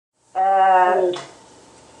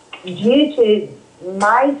due to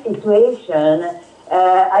my situation,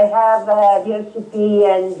 I have VOCP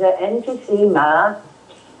and emphysema.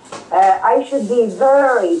 I should be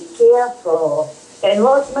very careful and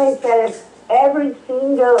watch myself every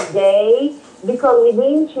single day, because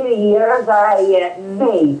within 2 years I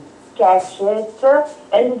may catch it,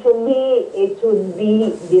 and for me it would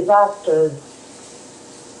be disastrous.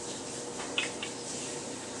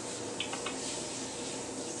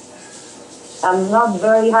 I'm not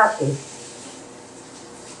very happy.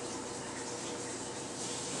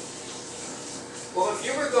 Well, if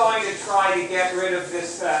you were going to try to get rid of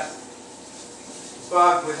this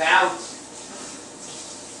bug without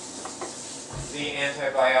the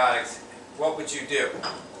antibiotics, what would you do?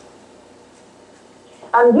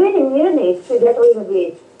 I'm doing immunics to get rid of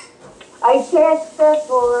it. I test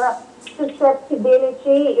for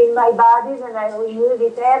susceptibility in my body, and I remove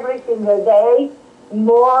it every single day,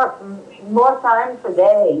 more times a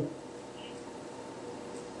day.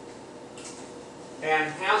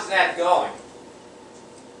 And how's that going?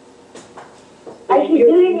 I keep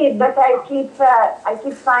doing it, but I keep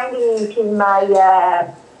finding it in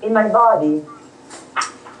my body.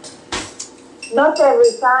 Not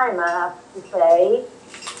every time, I have to say,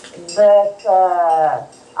 but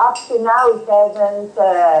up to now it hasn't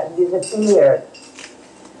disappeared.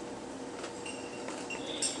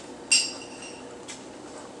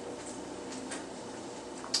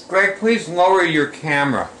 Greg, please lower your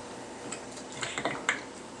camera.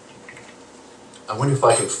 I wonder if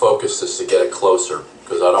I can focus this to get it closer,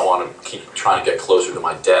 because I don't want to keep trying to get closer to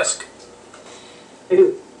my desk.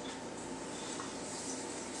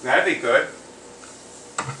 That'd be good.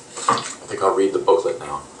 I think I'll read the booklet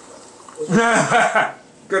now.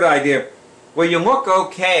 Good idea. Well, you look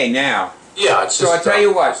okay now. Yeah, it's just... So I tell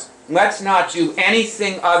you what, let's not do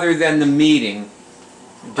anything other than the meeting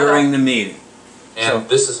during the meeting. And so,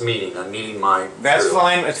 this is meeting. I'm meeting my... That's material.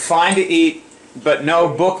 fine. It's fine to eat, but no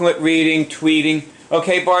booklet reading, tweeting.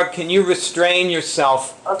 Okay, Barb, can you restrain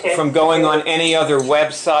yourself from going on any other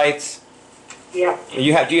websites? Yeah. Do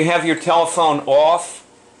you have your telephone off?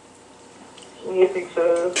 You think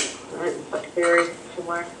so? Buried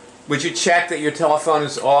somewhere. Would you check that your telephone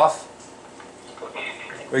is off?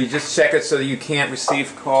 Or you just check it so that you can't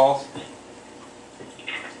receive calls?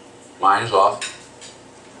 Mine is off.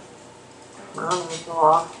 Mine is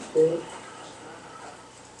off, too.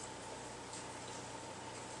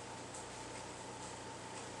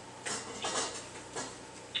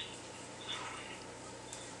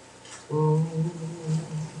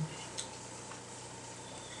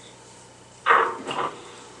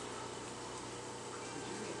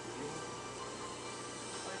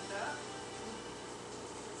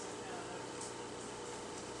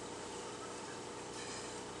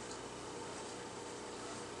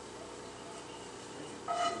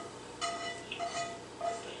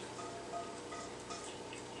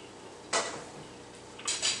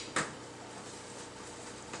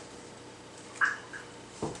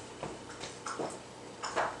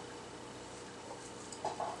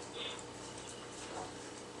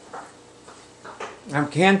 I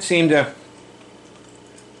can't seem to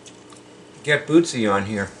get Bootsy on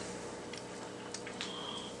here.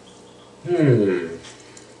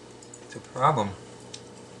 It's a problem.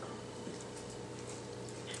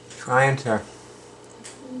 Trying to...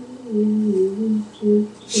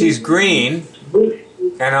 She's green,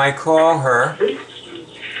 and I call her.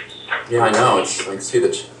 Yeah, I know. I can see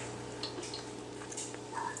that.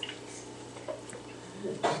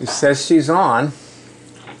 She says she's on.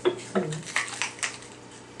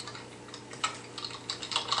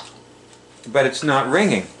 But it's not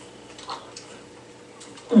ringing.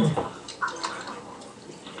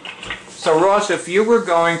 So Ross, if you were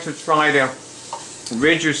going to try to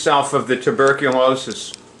rid yourself of the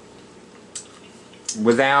tuberculosis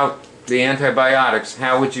without the antibiotics,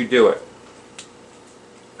 how would you do it?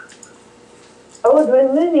 I would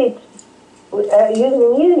remove it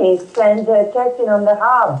using units and testing on the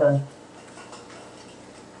heart.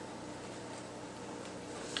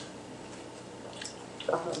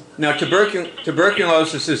 Now,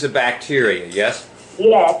 tuberculosis is a bacteria, yes?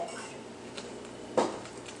 Yes.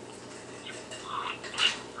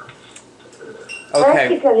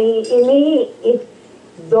 Okay. Practically, in me, it's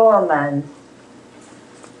dormant.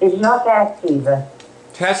 It's not active.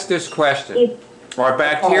 Test this question. Are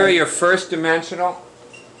bacteria first dimensional?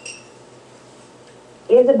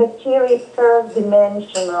 Is a bacteria first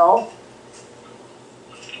dimensional?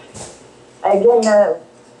 Again, no.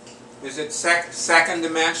 Is it second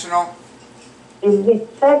dimensional? Is it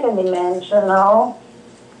second dimensional?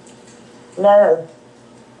 No.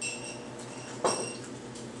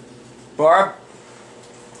 Barb?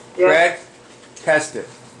 Yeah. Greg? Test it.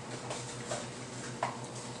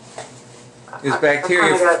 Is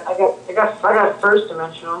bacteria... I got first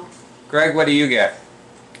dimensional. Greg, what do you get?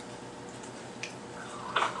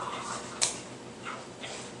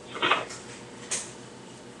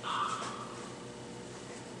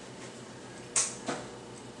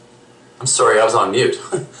 I'm sorry, I was on mute.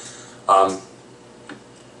 I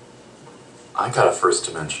got a first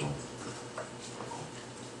dimensional.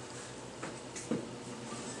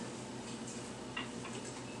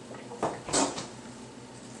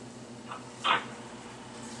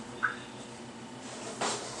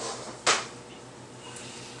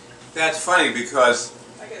 That's funny because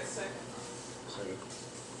I got second.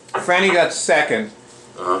 Franny got second.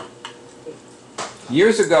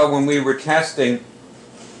 Years ago when we were testing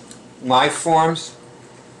life forms,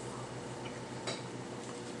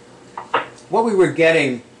 what we were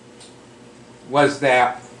getting was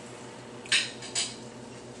that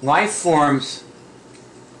life forms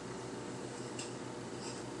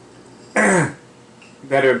that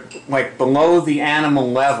are like below the animal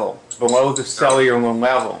level, below the cellular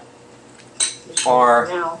level,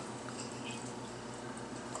 are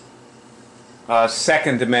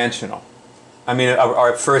second dimensional. I mean,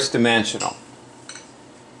 are first dimensional.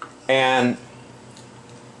 And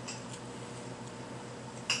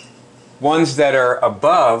ones that are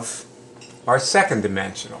above are second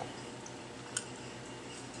dimensional.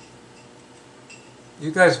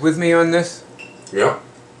 You guys with me on this? Yeah.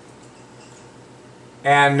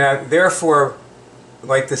 And therefore,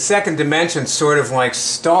 like the second dimension sort of like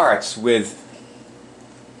starts with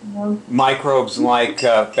microbes like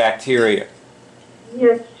bacteria.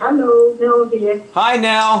 Yes, hello, Nell here. Hi,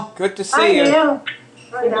 Nell. Good to see you. Nell.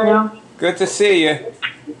 Hi, Nell. Good to see you.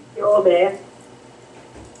 You're there.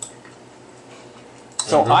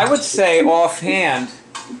 So I would say offhand,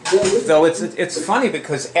 though it's funny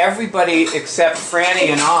because everybody except Franny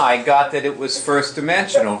and I got that it was first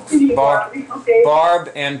dimensional. Barb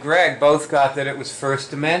and Greg both got that it was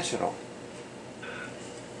first dimensional.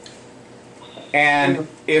 And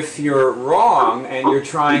if you're wrong and you're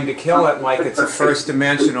trying to kill it like it's a first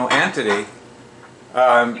dimensional entity,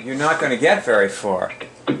 you're not going to get very far.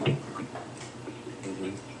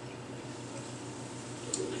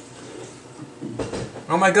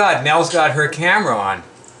 Oh my God, Nell's got her camera on.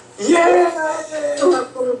 Yeah!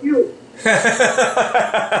 Oh, you.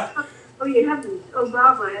 Oh, you haven't. Oh,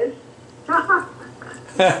 Barbara is.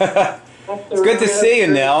 It's good to see you,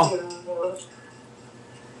 Nell.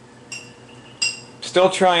 Still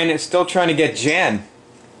trying to get Jen.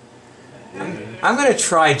 I'm going to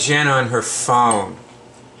try Jen on her phone.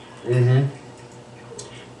 Wait,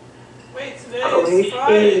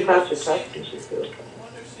 today is Friday.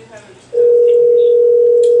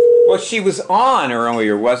 Well, she was on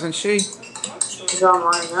earlier, wasn't she? She's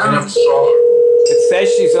online now. I never saw her. It says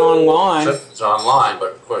she's online. It's online,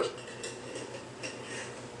 but of course.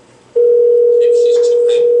 Maybe she's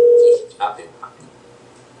too happy.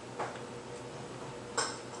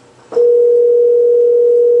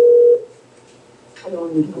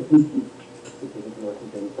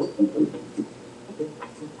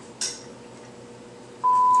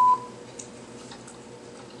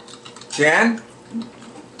 Jen?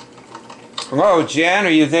 Hello, Jen, are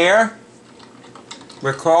you there?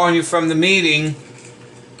 We're calling you from the meeting.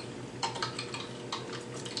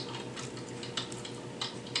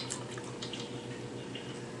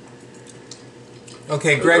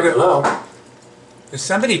 Okay, Greg, is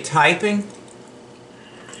somebody typing?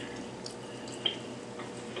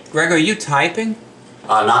 Greg, are you typing?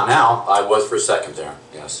 Not now. I was for a second there.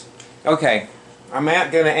 Yes. Okay, I'm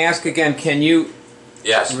going to ask again, can you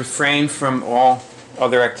Yes. refrain from all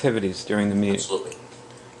other activities during the meeting? Absolutely.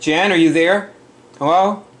 Jen, are you there?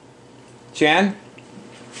 Hello? Jen?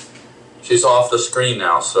 She's off the screen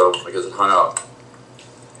now, so because it hung up.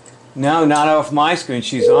 No, not off my screen.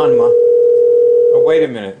 She's on my... Oh, wait a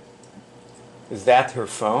minute. Is that her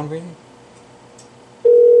phone ringing?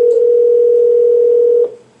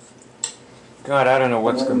 God, I don't know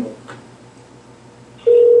what's going on.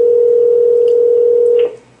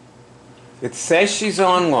 It says she's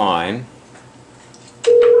online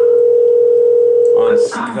on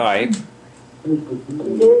Skype.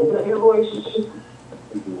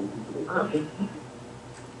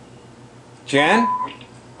 Jen?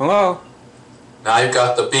 Hello? Now you've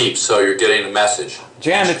got the beep, so you're getting a message.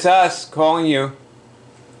 Jen, it's us calling you.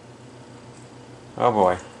 Oh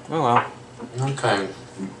boy. Oh well. Okay.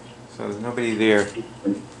 So there's nobody there.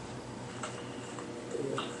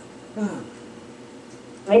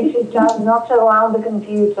 Maybe she's just not around the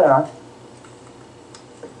computer.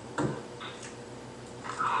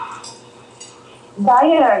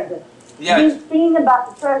 Bayard, Yeah. this thing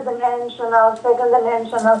about first dimensional, second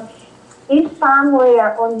dimensional, is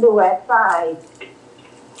somewhere on the website.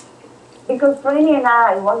 Because Franny and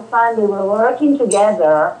I, one time we were working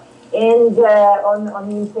together and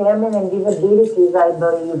on impairment and disabilities, I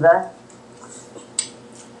believe.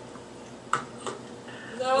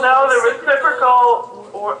 No, the reciprocal,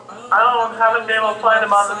 or I haven't been able to find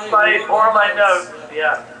them on the site or my notes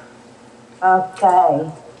yet. Okay.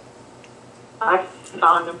 I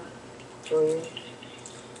found them.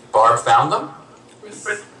 Barb found them?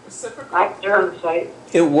 I, they're on the site.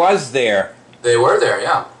 It was there. They were there,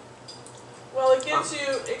 yeah. Well, it gives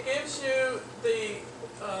you the,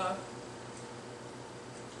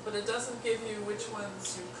 but it doesn't give you which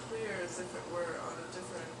ones you clear as if it were on a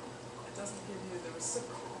different, it doesn't give you the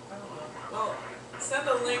reciprocal. I don't know. Well, send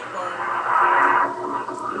a link, Barb.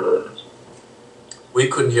 We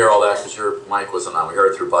couldn't hear all that because your mic wasn't on. We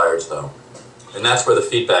heard it through Bayard's though. And that's where the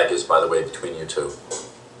feedback is, by the way, between you two.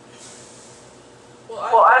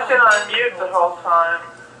 Well, I've been on mute the whole time.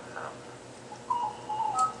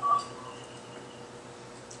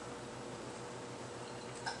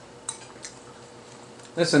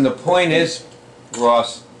 Listen, the point is,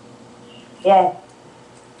 Ross, Yes.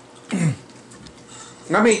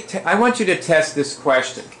 I want you to test this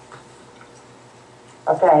question.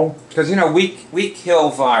 Okay. Because, you know, we kill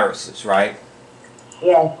viruses, right?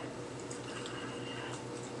 Yes.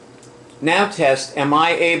 Now test, am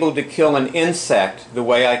I able to kill an insect the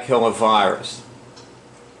way I kill a virus?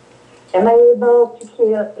 Am I able to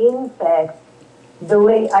kill insects the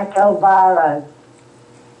way I kill virus?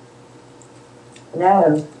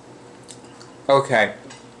 No. Okay.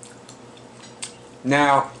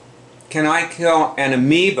 Now, can I kill an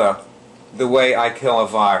amoeba the way I kill a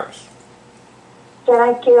virus? Can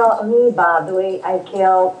I kill amoeba the way I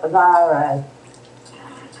kill a virus?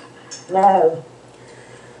 No.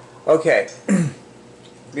 Okay.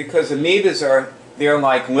 Because amoebas they're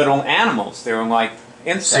like little animals. They're like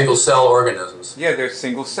insects. Single cell organisms. Yeah, they're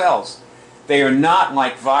single cells. They are not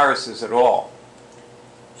like viruses at all.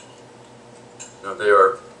 No, they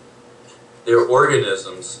are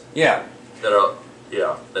organisms Yeah.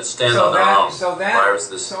 that stand on their own.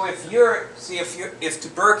 Viruses. So if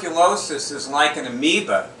tuberculosis is like an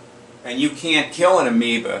amoeba, and you can't kill an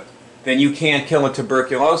amoeba, then you can't kill a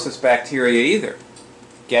tuberculosis bacteria either.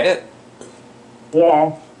 Get it?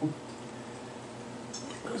 Yes.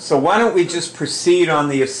 So why don't we just proceed on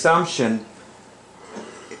the assumption,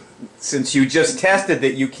 since you just tested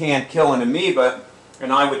that you can't kill an amoeba,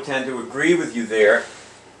 and I would tend to agree with you there,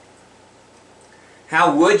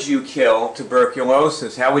 how would you kill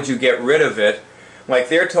tuberculosis? How would you get rid of it? Like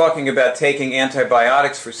they're talking about taking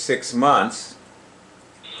antibiotics for 6 months,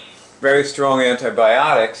 very strong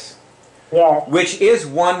antibiotics, Yes. which is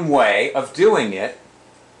one way of doing it,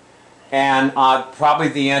 and probably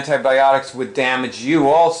the antibiotics would damage you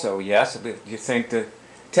also, yes? You think the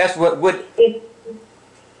test, would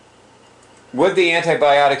the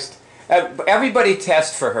antibiotics, everybody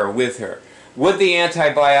test for her, with her. Would the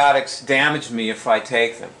antibiotics damage me if I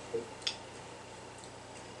take them?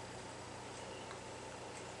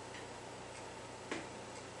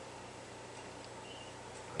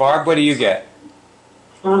 Barb, what do you get?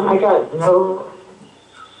 I got no.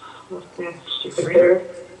 Stupid.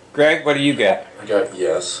 Greg, what do you get? I got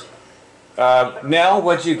yes. Nell,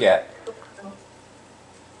 what'd you get?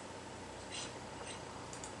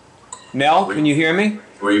 Nell, can you hear me?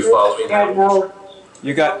 Were you following Got that? no.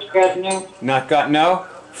 You got No. not got no?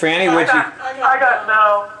 Franny, what'd you? I got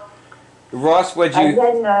no. Ross, what'd you?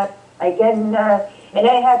 And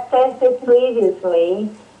I have tested previously,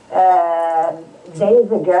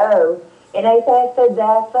 days ago, and I tested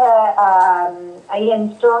that I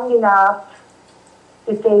am strong enough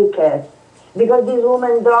to take it. Because this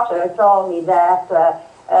woman doctor told me that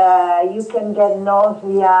you can get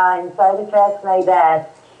nausea and side effects like that.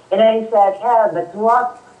 And I said, hell, but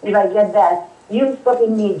what if I get that? You stop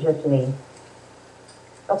immediately.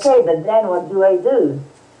 Okay, but then what do I do?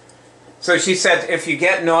 So she said, if you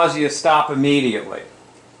get nausea, stop immediately.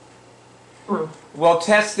 Well,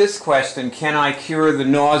 test this question: can I cure the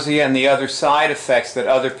nausea and the other side effects that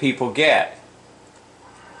other people get?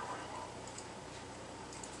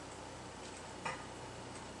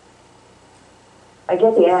 I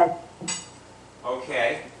get the answer.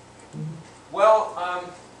 Okay. Well,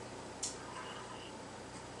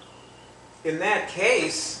 in that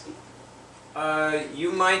case,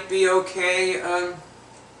 you might be okay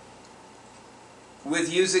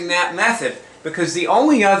with using that method, because the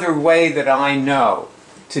only other way that I know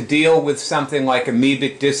to deal with something like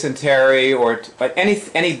amoebic dysentery or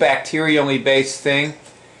any bacterially based thing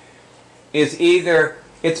is either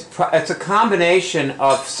it's a combination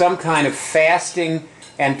of some kind of fasting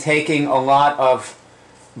and taking a lot of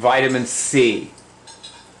vitamin C.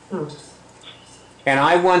 And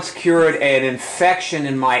I once cured an infection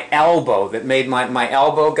in my elbow that made my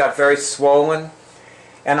elbow got very swollen.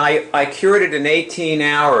 And I cured it in 18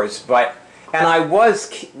 hours, and I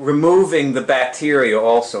was removing the bacteria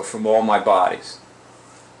also from all my bodies.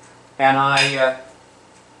 And that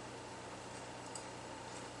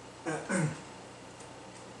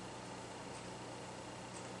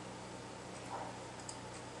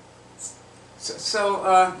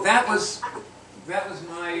was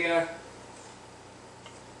my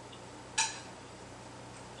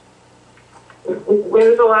When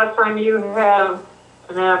was the last time you had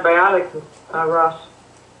an antibiotic, Ross?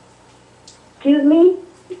 Excuse me?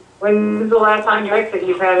 When was the last time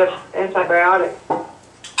you've had an antibiotic?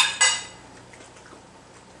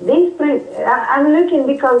 I'm looking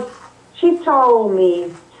because she told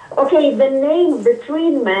me. Okay, the name of the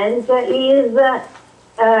treatment is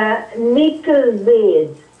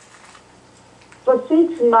Nicozid for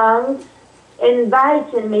 6 months and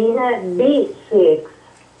vitamin B6.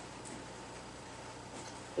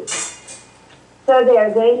 So they are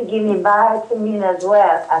going to give me vitamin as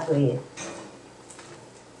well, at least.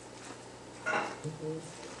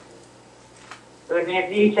 So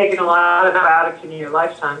have you taken a lot of antibiotics in your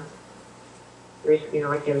lifetime? Recently,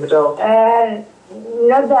 like an adult?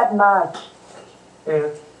 Not that much. Yeah.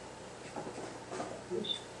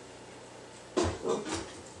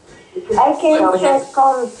 I can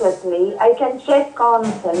check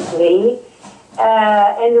constantly.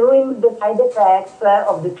 And remove the side effects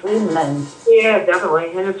of the treatment. Yeah,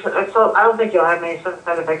 definitely. And I don't think you'll have many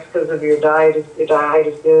side effects because of your diet. Your diet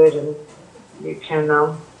is good, and you can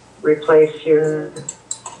replace your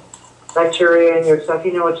bacteria and your stuff.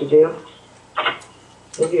 You know what to do.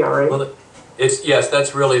 You'll be all right. Well, yes,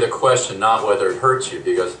 that's really the question, not whether it hurts you,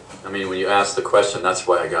 because, I mean, when you ask the question, that's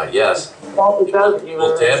why I got yes. Well, it does. It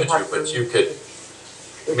will damage you, but you could...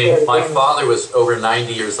 I mean, my father was over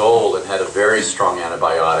 90 years old and had a very strong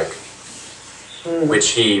antibiotic,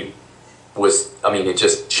 which he was, I mean, it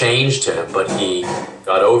just changed him, but he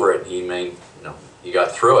got over it. He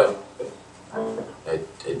got through it.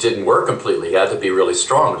 It didn't work completely. He had to be really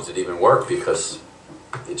strong. It didn't even work because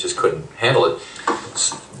he just couldn't handle it.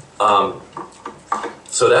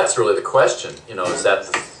 So that's really the question, is that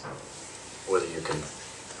whether you can,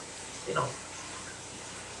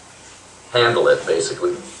 handle it,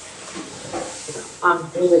 basically.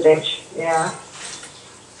 In the ditch, yeah.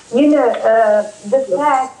 The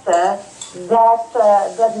fact that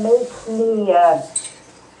makes me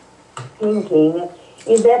thinking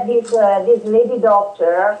is that this lady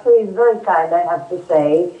doctor, who is very kind, I have to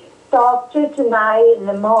say, talked to my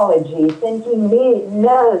pneumologist, and he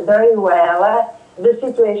knows very well the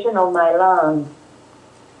situation of my lungs.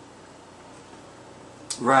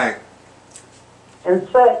 right. And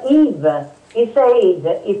so he said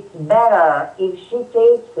it's better if she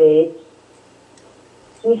takes it.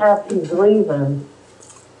 He has his reasons.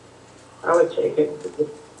 I would take it.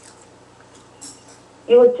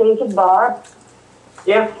 You would take it, Barb?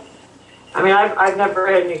 Yeah. I mean, I've never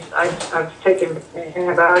had any. I've taken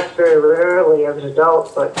antibiotics very rarely as an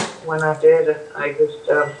adult, but when I did, I just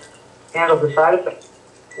handled the side effects,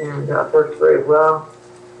 and it worked very well.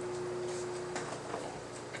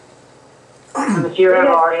 And if you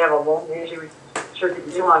already have a lung, usually sure can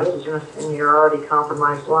do oxygen, and you're already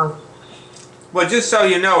compromised lungs. Well, just so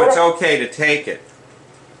you know, it's okay to take it.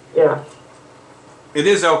 Yeah. It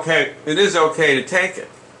is okay. It is okay to take it.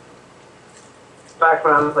 Back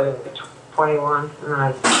when I was like 21, and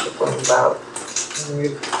I was about.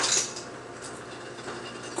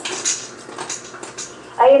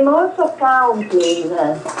 I am also counting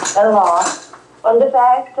a lot on the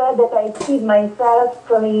fact that I keep myself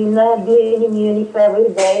clean, doing immunics every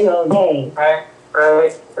day, all day. Right.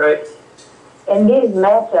 And this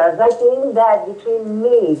matters. I think that between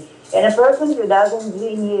me and a person who doesn't do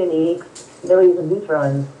immunics, there is a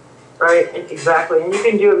difference. Right, exactly. And you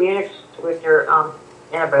can do immunics with your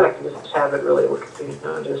antibiotic, just have it really work.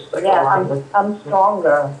 Just like I'm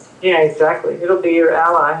stronger. Yeah, exactly. It'll be your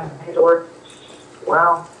ally. It'll work.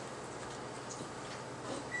 Wow.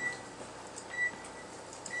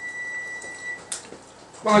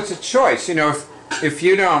 Well, it's a choice. If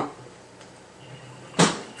you don't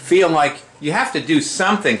feel like you have to do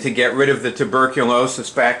something to get rid of the tuberculosis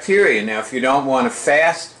bacteria. Now, if you don't want to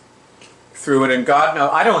fast through it, and God knows,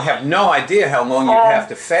 I don't have no idea how long you'd have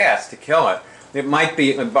to fast to kill it. It might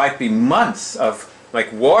be months of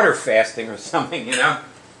like water fasting or something,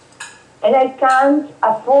 And I can't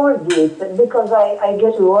afford it because I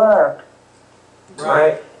get to work.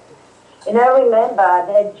 Right. And I remember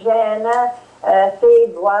that Jen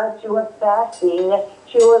said while she was fasting,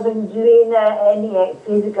 she wasn't doing any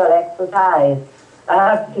physical exercise.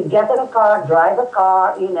 To get in a car, drive a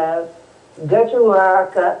car, go to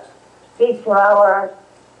work, speak for hours.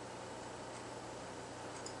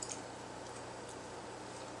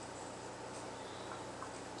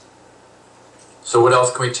 So what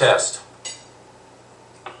else can we test?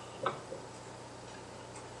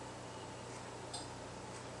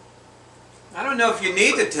 I don't know if you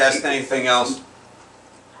need to test anything else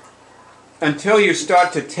until you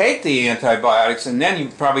start to take the antibiotics, and then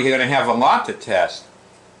you're probably going to have a lot to test.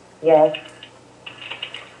 Yes.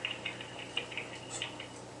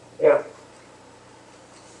 Yeah.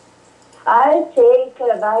 I'll take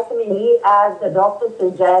vitamin E as the doctor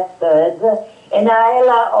suggested, and I'll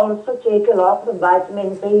also take a lot of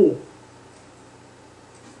vitamin C.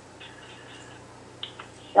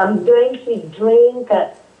 I'm going to drink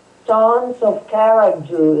tons of carrot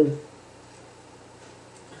juice,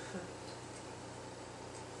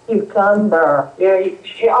 cucumber. Yeah, I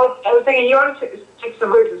was thinking you ought to take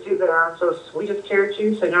some fruits that aren't so sweet as carrot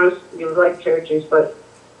juice. I noticed you like carrot juice, but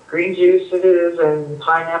green juices and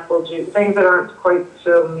pineapple juice, things that aren't quite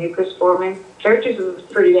so mucus forming. Carrot juice is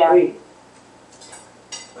pretty sweet,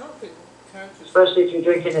 I don't think carrot juice. especially if you're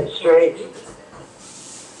drinking it straight.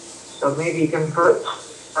 So maybe you can put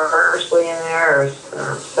parsley in there, or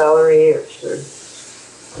celery, or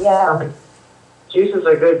Yeah. something. Juices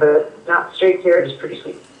are good, but not straight carrot is pretty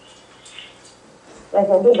sweet. I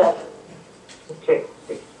can do that. Okay.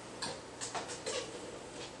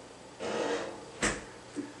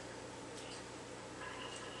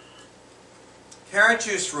 Carrot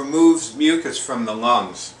juice removes mucus from the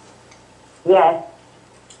lungs. Yes.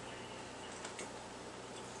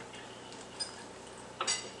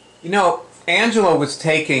 You know, Angela was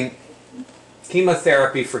taking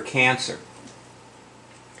chemotherapy for cancer,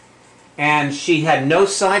 and she had no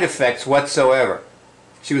side effects whatsoever.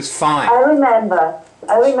 She was fine. I remember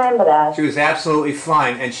that. She was absolutely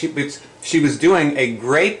fine, and she was doing a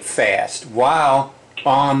great fast while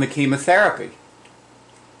on the chemotherapy.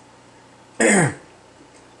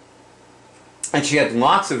 And she had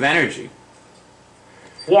lots of energy.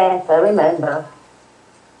 Yes, I remember.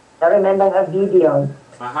 I remember her videos.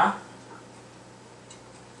 Uh-huh.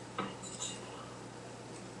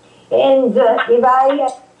 And if I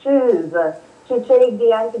choose to take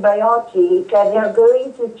the antibiotic, they're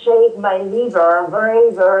going to check my liver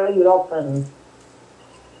very, very often.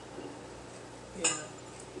 Yeah.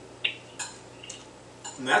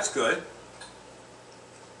 And that's good.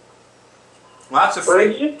 Lots of What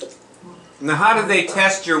free. did you? Now, how do they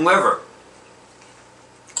test your liver?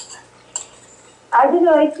 I don't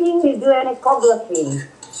know, I think we do an echography,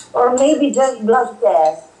 or maybe just blood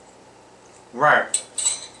test. Right.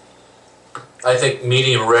 I think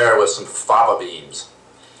medium rare with some fava beans.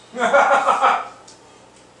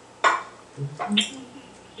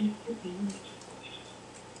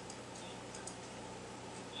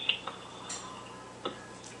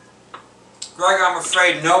 Greg, I'm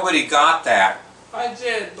afraid nobody got that. I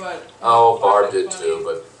did, but. Oh, Barb I did find it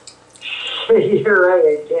too, but You're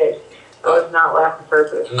right, I did. I was not laughing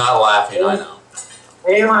purpose. I'm not laughing, I know. I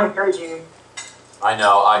didn't want to encourage you I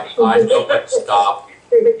know, I know when to stop.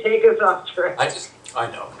 to take us off track.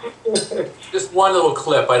 I know. Just one little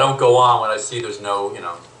clip, I don't go on when I see there's no,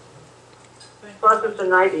 Plus, it's a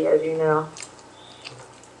 90, as you know.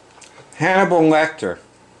 Hannibal Lecter.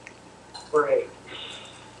 Right.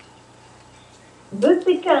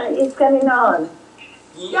 Busica is coming on.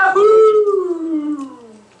 Yahoo!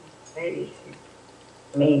 Maybe.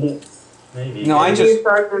 Maybe. Maybe. No, I Maybe you just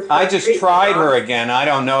start this treatment, tried huh? her again. I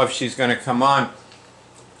don't know if she's going to come on.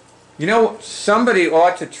 You know, somebody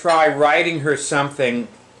ought to try writing her something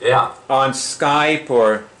Yeah, on Skype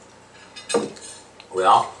or...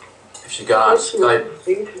 well, if she got on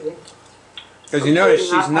Skype, Because you notice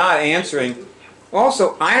she's not answering.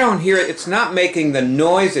 Also, I don't hear it. It's not making the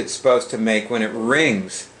noise it's supposed to make when it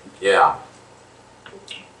rings. yeah.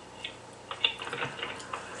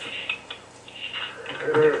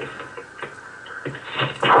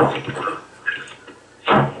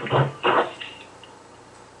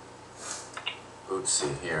 Let's see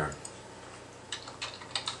here.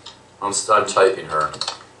 I'm typing her.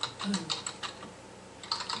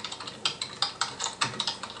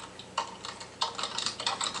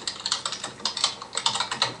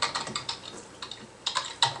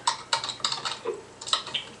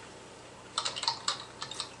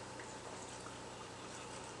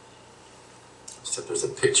 Except there's a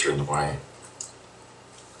picture in the way.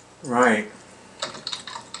 Right.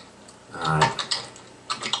 Alright.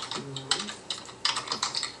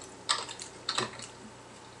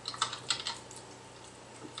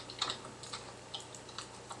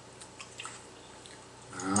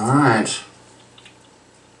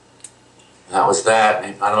 there's that.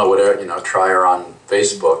 I don't know, whatever, try her on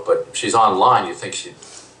Facebook, but if she's online, you think she'd...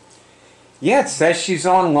 Yeah, it says she's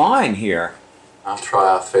online here. I'll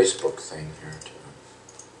try a Facebook thing here,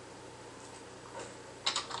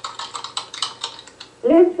 too.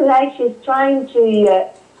 Looks like she's trying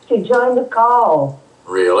to join the call.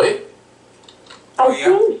 Really? I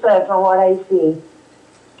think so, from what I see.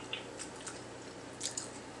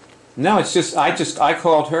 No, it's just I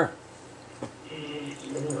called her.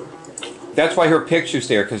 That's why her picture's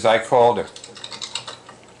there, because I called her.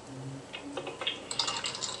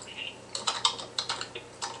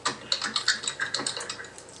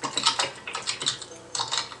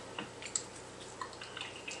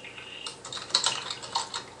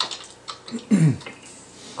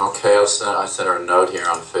 Okay, I sent her a note here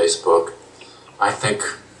on Facebook. I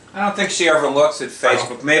don't think she ever looks at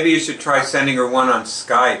Facebook. Maybe you should try sending her one on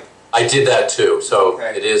Skype. I did that too, so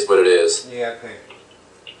Okay. It is what it is. Yeah, okay.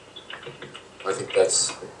 I think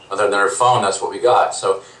that's, other than her phone, that's what we got.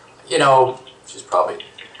 So, she's probably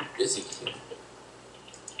busy.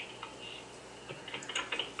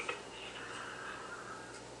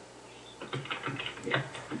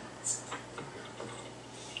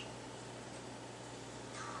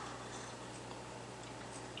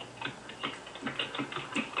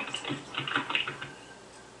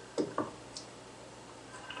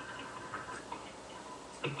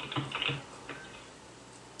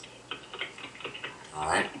 All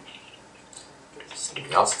right.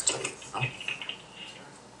 Somebody else to tell you. Huh?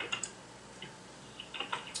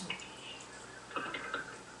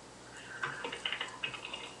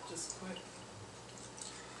 Just quick.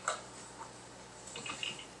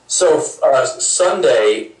 So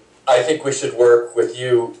Sunday, I think we should work with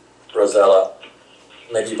you, Rosella.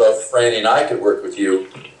 Maybe both Franny and I could work with you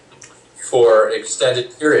for an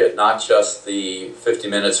extended period, not just the 50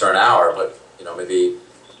 minutes or an hour, but maybe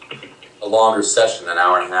a longer session, an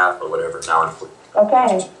hour and a half or whatever, an hour and 40.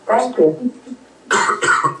 Okay, thank you.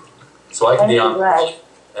 So I can be on Greg.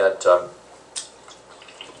 at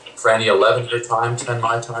Franny 11 your time, 10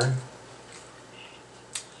 my time.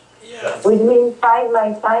 Yeah. Which means 5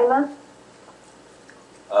 my timer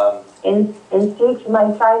and 6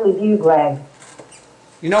 my time with you, Greg.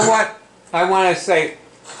 You know what? I want to say,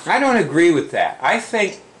 I don't agree with that. I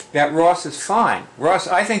think that Ross is fine. Ross,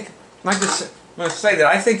 I think, I'm going to say that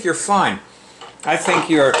I think you're fine. I think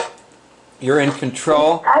you're in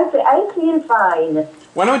control. I feel fine.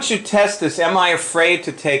 Why don't you test this? Am I afraid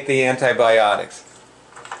to take the antibiotics?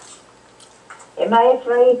 Am I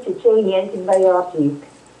afraid to take the antibiotic?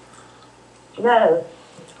 No.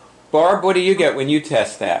 Barb, what do you get when you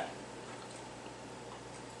test that?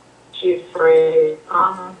 She's afraid.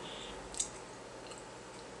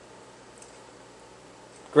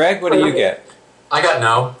 Greg, what do you get? I got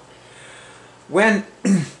no. When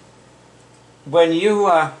you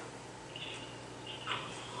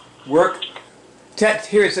work,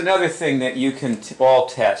 here's another thing that you can all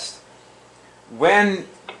test. When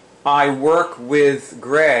I work with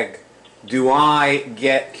Greg, do I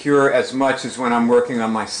get cure as much as when I'm working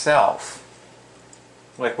on myself?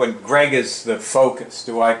 Like when Greg is the focus,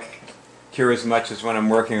 do I cure as much as when I'm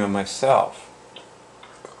working on myself?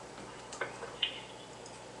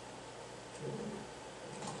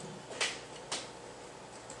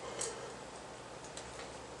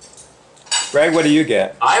 Greg, what do you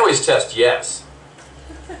get? I always test yes.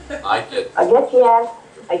 I I guess yes.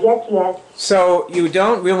 I guess yes. So you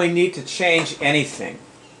don't really need to change anything.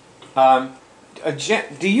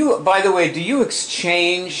 Do you, by the way, do you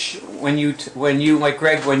exchange when you like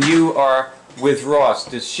Greg, when you are with Ross?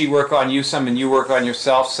 Does she work on you some and you work on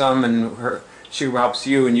yourself some, and she helps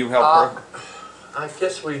you and you help her? I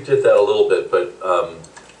guess we did that a little bit, but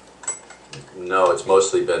no, it's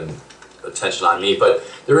mostly been attention on me. But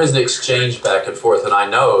there is an exchange back and forth, and I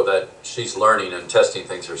know that she's learning and testing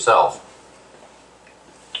things herself.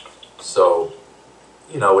 So,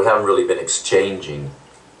 we haven't really been exchanging.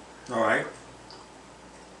 All right.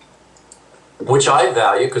 Which I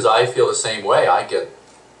value, because I feel the same way. I get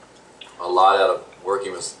a lot out of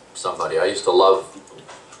working with somebody. I used to love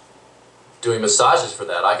doing massages for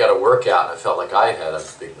that. I got a workout, and I felt like I had a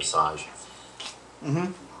big massage. Mm-hmm.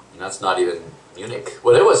 And that's not even Munich.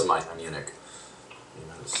 Well, it was Munich.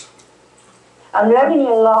 I'm learning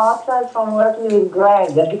a lot from working with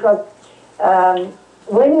Greg because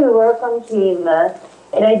when we work on him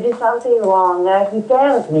and I do something wrong, he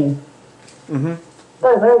tells me. Mm-hmm.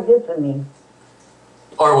 That's very good for me.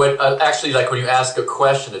 Or what? Actually, like when you ask a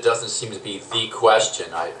question, it doesn't seem to be the question.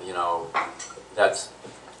 That's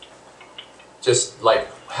just like,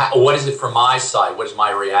 what is it from my side? What is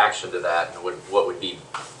my reaction to that? And what would be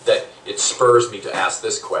that it spurs me to ask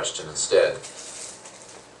this question instead?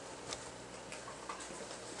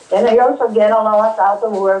 And I also get a lot out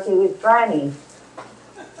of working with Franny.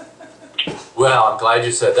 Well, I'm glad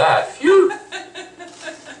you said that. Phew.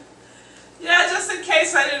 Yeah, just in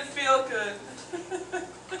case I didn't feel good.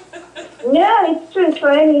 Yeah, it's true,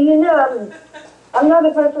 Franny. You know, I'm not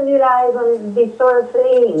a person who relies on these sort of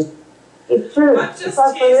things. It's true. I'm just It's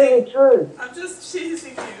absolutely teasing. true. I'm just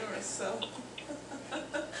teasing you, so.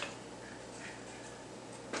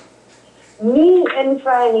 Me and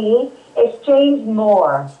Franny exchange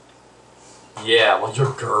more. Yeah, well,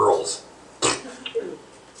 you're girls.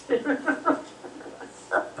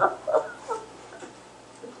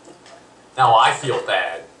 Now I feel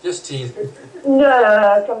bad. Just teasing.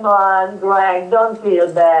 No, come on, Greg, don't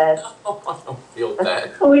feel bad. Oh, I don't feel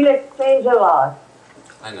bad. We exchange a lot.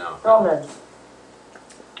 I know. Promise.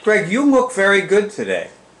 Greg, you look very good today.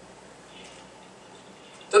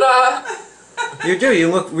 Ta-da! You do. You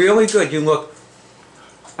look really good. You look.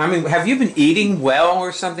 I mean, have you been eating well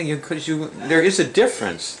or something? Because there is a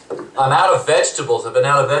difference. I'm out of vegetables. I've been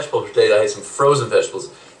out of vegetables today. I had some frozen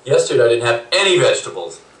vegetables. Yesterday I didn't have any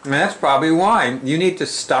vegetables. And that's probably why. You need to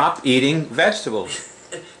stop eating vegetables.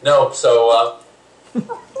 No, so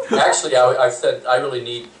actually I said I really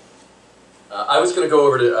need. I was going to go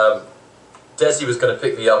over to. Desi was going to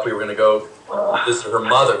pick me up. We were going to go visit her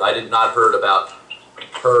mother. I did not heard about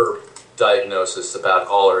her diagnosis, about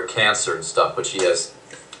all her cancer and stuff, but she has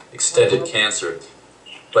extended cancer.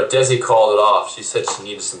 But Desi called it off. She said she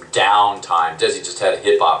needed some downtime. Desi just had a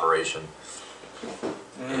hip operation.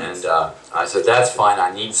 And I said, that's fine,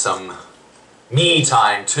 I need some me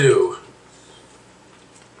time too.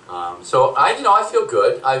 So I feel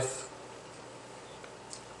good. I've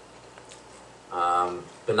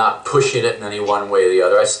been not pushing it in any one way or the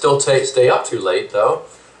other. I still stay up too late though.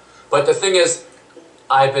 But the thing is,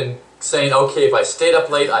 I've been saying, okay, if I stayed up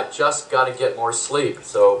late, I've just got to get more sleep.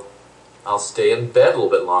 So I'll stay in bed a little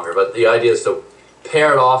bit longer. But the idea is to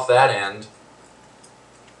pair it off that end.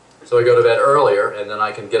 So I go to bed earlier, and then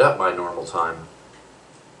I can get up my normal time.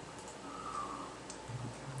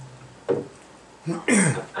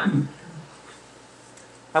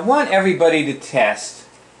 I want everybody to test.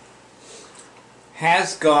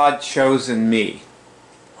 Has God chosen me?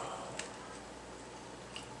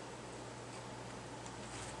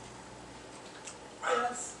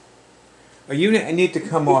 Yes. Or you need to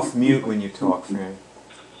come off mute when you talk, Fran.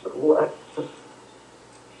 What?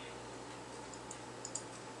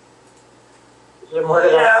 Is there more to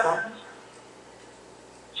that sentence?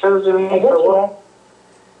 Chosen me I guess for what? yes.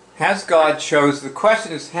 Has God chosen? The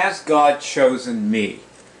question is, has God chosen me?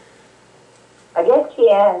 I guess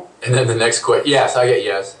yes. And then the next question, yes, I get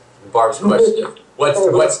yes. Barb's question. What's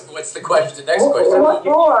the question? Next question. What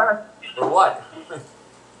more? For what?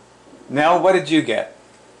 Nell, what did you get?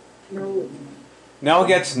 Nell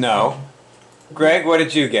gets no. Greg, what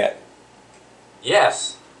did you get?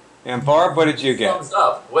 Yes. And Barb, what did you get? Thumbs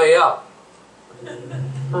up. Way up.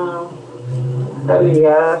 That'd be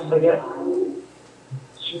yes, I guess.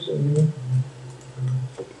 Chosen me.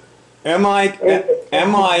 Am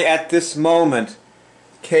I at this moment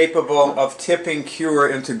capable of tipping cure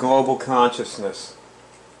into global consciousness?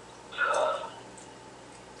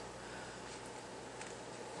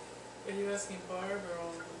 Are you asking Barb or all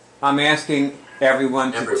of us? I'm asking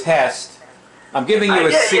everyone to Everyone. test. I'm giving you I a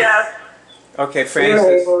get seat. yes. Okay, We're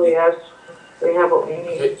Francis. able, yes. We have what we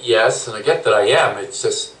need. Yes, and I get that I am. It's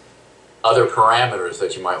just other parameters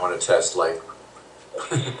that you might want to test, like.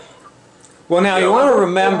 Well, now you want to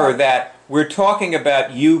remember that we're talking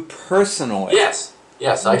about you personally. Yes.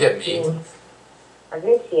 Yes, I get me. I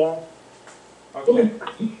guess yes. Okay.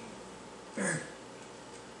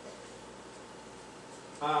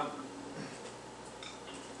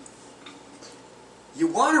 You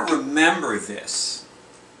want to remember this.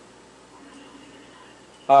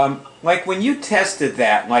 Like when you tested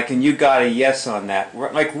that, and you got a yes on that,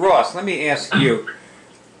 like Ross, let me ask you,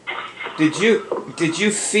 did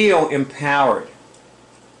you feel empowered?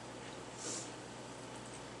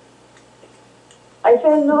 I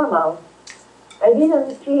felt normal. I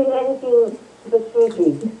didn't feel anything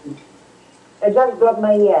specific. I just got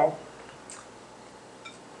my yes.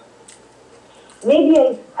 Maybe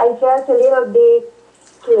I felt a little bit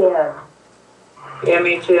scared. Yeah,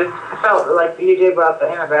 me too. I felt like you did about the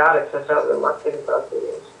antibiotics. I felt reluctant about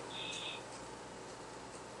this.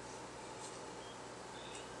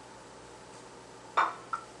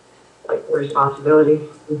 Like responsibility.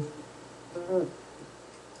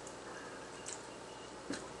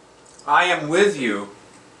 I am with you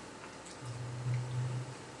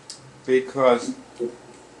because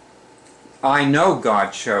I know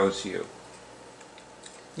God chose you.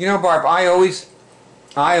 You know, Barb, I always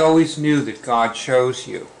knew that God chose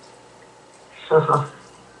you.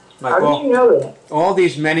 Like How did you know that? all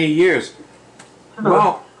these many years.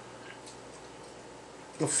 Well,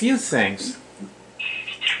 a few things.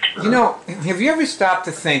 You know, have you ever stopped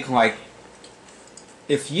to think, like,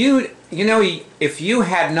 if you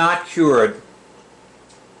had not cured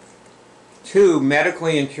 2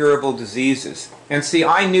 medically incurable diseases, and see,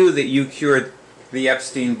 I knew that you cured the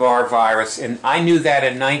Epstein-Barr virus, and I knew that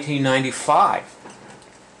in 1995.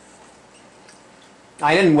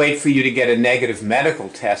 I didn't wait for you to get a negative medical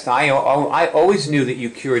test. I always knew that you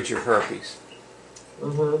cured your herpes.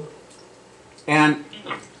 Mm-hmm. And,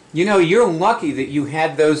 you know, you're lucky that you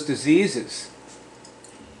had those diseases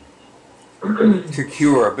to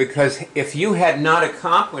cure, because if you had not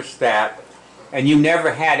accomplished that, and you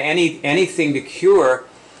never had anything to cure,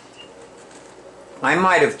 I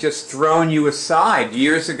might have just thrown you aside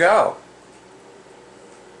years ago,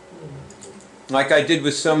 like I did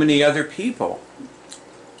with so many other people.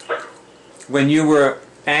 When you were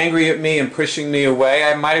angry at me and pushing me away,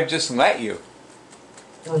 I might have just let you.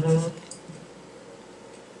 Mm-hmm.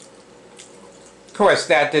 Of course,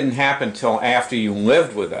 that didn't happen till after you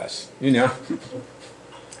lived with us, you know.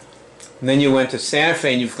 And then you went to Santa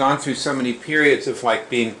Fe, and you've gone through so many periods of like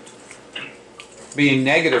being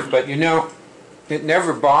negative, but you know, it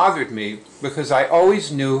never bothered me because I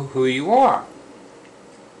always knew who you are.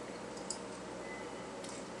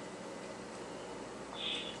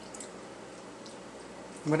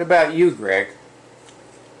 What about you, Greg?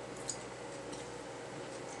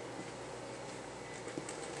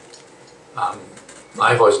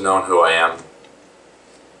 I've always known who I am.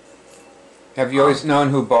 Have you always known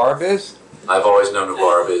who Barb is? I've always known who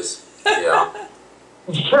Barb is. Yeah.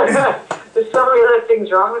 There's so many other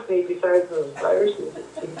things wrong with me besides those viruses, it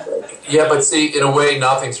seems like. Yeah, but see, in a way,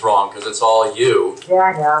 nothing's wrong because it's all you. Yeah,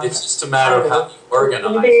 I know. It's just a matter of how you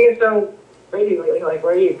organize. You think it's so crazy lately, like,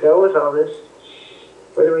 where do you go with all this?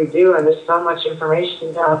 What do we do? And there's so much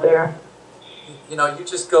information out there. You know, you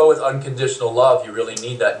just go with unconditional love. You really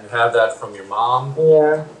need that. You have that from your mom.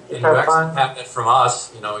 Yeah, And just you have actually fun. have that from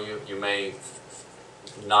us. You know, you may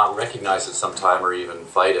not recognize it sometime or even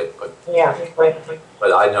fight it, but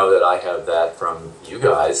I know that I have that from you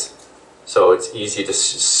guys. So it's easy to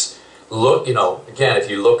look, you know, again, if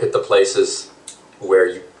you look at the places where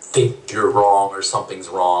you think you're wrong or something's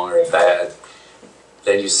wrong or bad,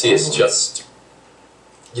 then you see it's just,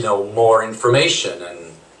 you know, more information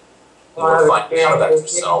and more finding out about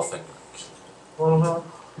yourself. And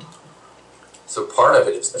so part of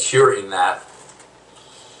it is curing that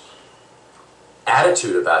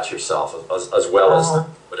attitude about yourself as well as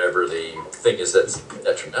whatever the thing is that's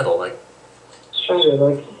detrimental. Like, Just trying to,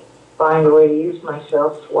 like, find a way to use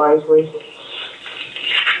myself wisely.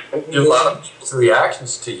 a lot of people's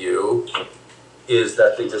reactions to you is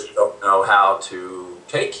that they just don't know how to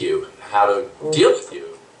take you, how to deal with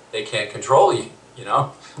you. They can't control you, you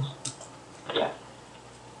know? Yeah.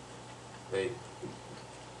 They,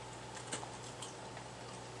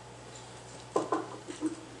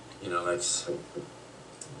 you know, that's...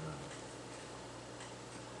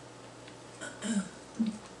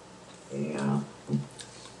 Yeah.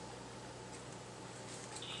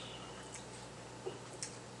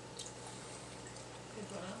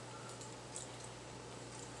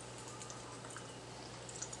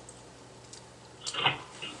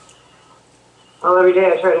 Well, every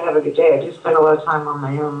day I try to have a good day. I just spend a lot of time on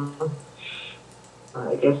my own.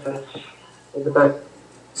 I guess that's the best.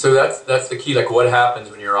 So that's the key. Like, what happens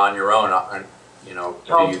when you're on your own? You know,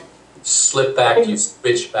 do you slip back? Do you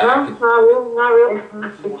switch back? No, not really. Not really.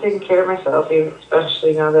 I'm just taking care of myself,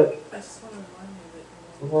 especially now that I just want to remind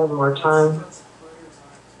you that I have more time expensive burgers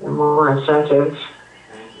aren't. and more incentive.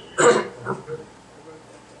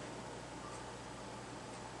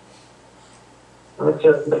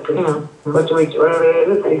 What do we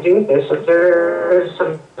do with this? If there is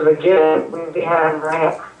some legit, we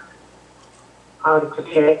have how to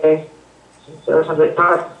prepare. There's something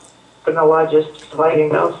not just lighting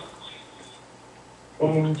those.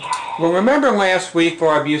 And Well, remember last week,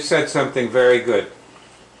 Barb, you said something very good.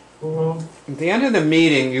 At the end of the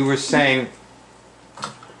meeting, you were saying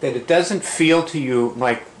that it doesn't feel to you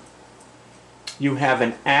like you have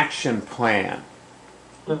an action plan.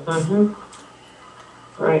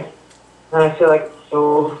 Right. And I feel like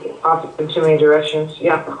so off in too many directions.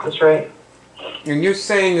 Yeah, that's right. And you're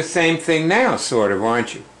saying the same thing now, sort of,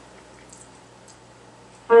 aren't you?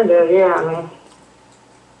 Kind of, yeah. I mean,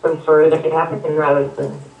 some sort of that could happen rather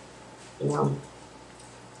than, you know,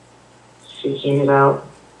 seeking it out.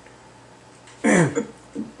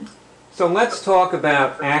 So let's talk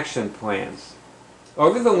about action plans.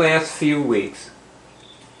 Over the last few weeks,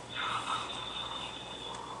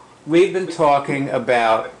 we've been talking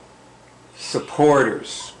about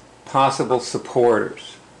supporters, possible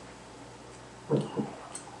supporters.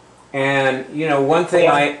 And, you know, one thing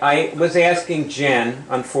I was asking Jen,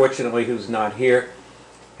 unfortunately, who's not here,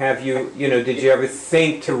 have you, you know, did you ever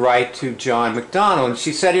think to write to John McDonnell? And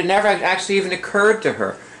she said it never actually even occurred to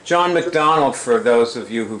her. John McDonnell, for those of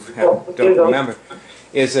you who don't remember,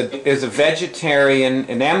 is a vegetarian,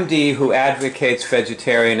 an MD who advocates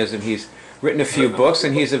vegetarianism. He's written a few books,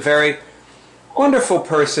 and he's a very wonderful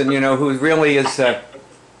person, you know, who really is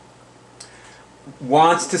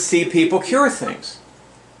wants to see people cure things,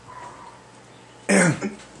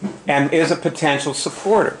 and is a potential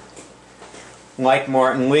supporter, like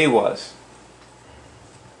Martin Lee was,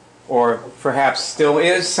 or perhaps still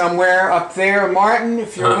is somewhere up there. Martin,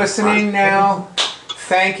 if you're listening now,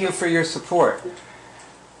 thank you for your support.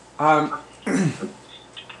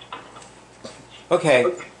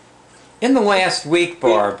 Okay, in the last week,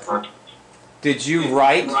 Barb, did you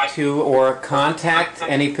write to or contact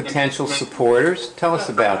any potential supporters? Tell us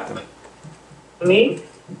about them. Me?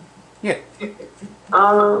 Yeah.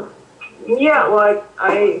 Yeah, well,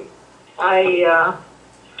 I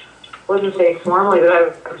wouldn't say formally,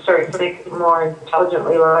 but I'm starting to think more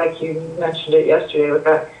intelligently, like you mentioned it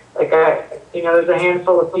yesterday. You know, there's a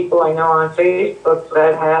handful of people I know on Facebook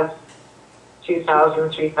that have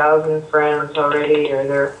 2,000, 3,000 friends already,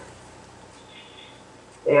 or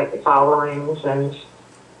they have the followings, and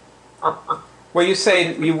Well,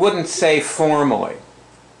 you wouldn't say formally.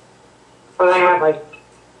 but I have like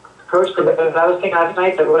approached them. But I was thinking last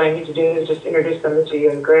night that what I need to do is just introduce them to you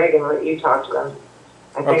and Greg and let you talk to them.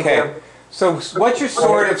 I think Okay. So what you're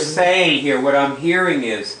sort of saying here, what I'm hearing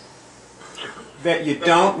is that you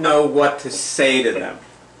don't know what to say to them.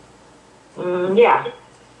 Yeah,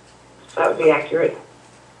 that would be accurate.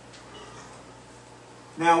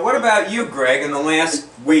 Now, what about you, Greg, in the last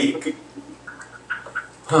week?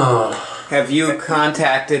 Have you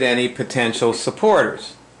contacted any potential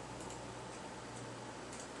supporters?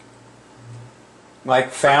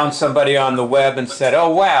 Like found somebody on the web and said, "Oh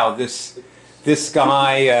wow, this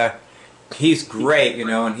guy, he's great, you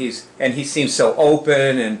know, and he seems so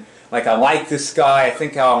open, and like I like this guy. I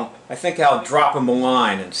think I'll drop him a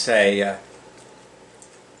line and say."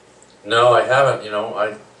 No, I haven't. You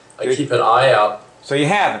know, I keep an eye out. So you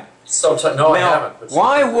haven't. Sometimes, no, I haven't. But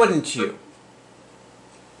Why wouldn't you?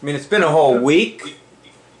 I mean, it's been a whole week.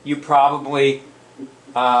 You probably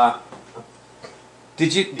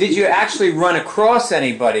did you actually run across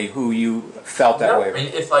anybody who you felt that way? I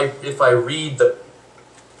mean, if I read the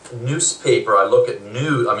newspaper, I look at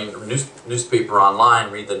newspaper online,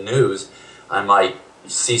 read the news, I might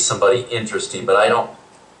see somebody interesting, but I don't.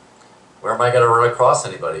 Where am I going to run across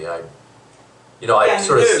anybody? I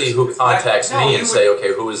sort of see who contacts me and say,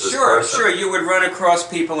 okay, who is this person? Sure, you would run across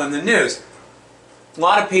people in the news. A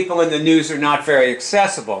lot of people in the news are not very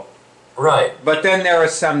accessible. Right. But then there are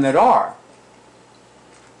some that are.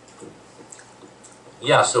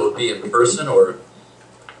 Yeah, so it would be in person or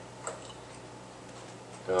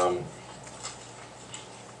I'll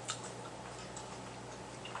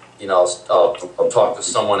talk to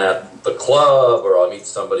someone at the club, or I'll meet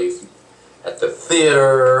somebody at the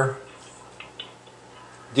theater.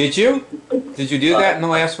 Did you? Did you do that in the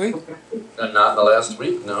last week? Not in the last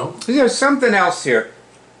week, no. There's something else here.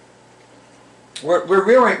 We're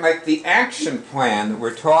really, like, the action plan that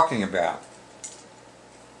we're talking about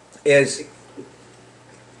is,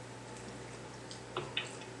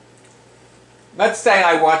 let's say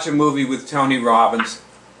I watch a movie with Tony Robbins,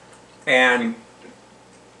 and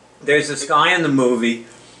there's this guy in the movie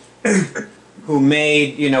who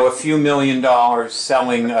made, a few $1 million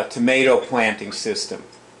selling a tomato planting system.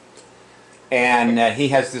 And he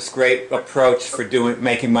has this great approach for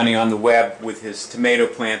making money on the web with his tomato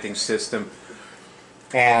planting system.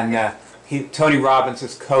 And Tony Robbins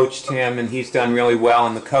has coached him, and he's done really well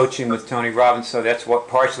in the coaching with Tony Robbins, so that's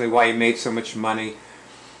partially why he made so much money.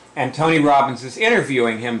 And Tony Robbins is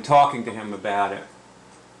interviewing him, talking to him about it.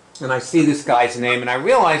 And I see this guy's name, and I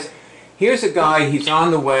realize, here's a guy, he's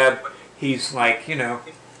on the web, he's like,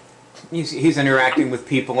 he's interacting with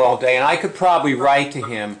people all day, and I could probably write to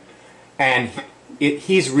him, and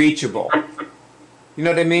he's reachable. You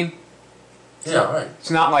know what I mean? Yeah, right.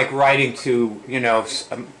 It's not like writing to,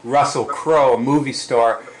 Russell Crowe, a movie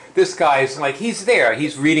star. This guy's like, he's there.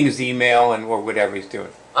 He's reading his email or whatever he's doing.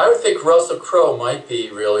 I would think Russell Crowe might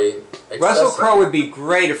be really accessible. Russell Crowe would be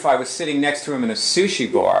great if I was sitting next to him in a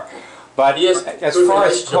sushi bar. But as far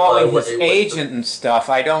as calling his agent and stuff,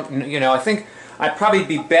 I don't, I think I'd probably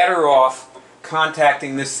be better off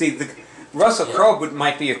contacting Russell Crowe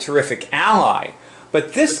might be a terrific ally,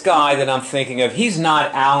 But this guy that I'm thinking of, he's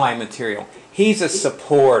not ally material. He's a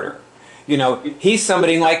supporter. You know, he's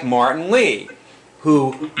somebody like Martin Lee,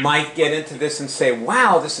 who might get into this and say,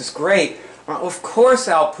 wow, this is great. Of course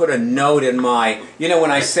I'll put a note in my, you know,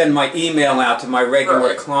 when I send my email out to my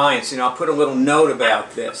regular clients, you know, I'll put a little note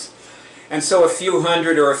about this. And so a few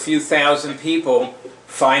hundred or a few thousand people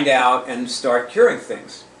find out and start curing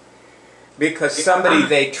things. Because somebody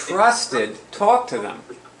they trusted talked to them.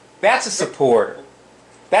 That's a supporter.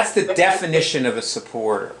 That's the definition of a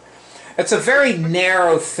supporter. It's a very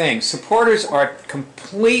narrow thing. Supporters are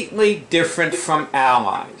completely different from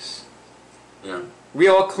allies. Yeah. We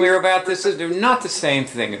all clear about this? They're not the same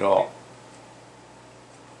thing at all.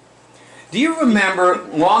 Do you remember,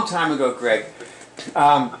 a long time ago, Greg,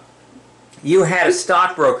 you had a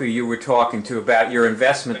stockbroker you were talking to about your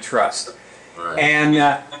investment trust. Right. And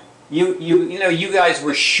you know, you guys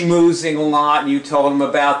were schmoozing a lot, and you told him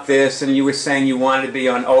about this, and you were saying you wanted to be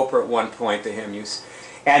on Oprah at one point to him.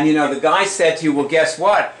 And, you know, the guy said to you, well, guess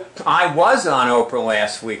what? I was on Oprah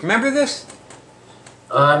last week. Remember this?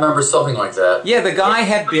 I remember something like that. Yeah, the guy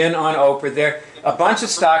had been on Oprah. There, a bunch of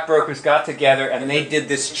stockbrokers got together, and they did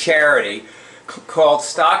this charity called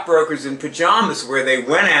Stockbrokers in Pajamas, where they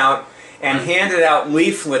went out and handed out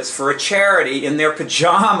leaflets for a charity in their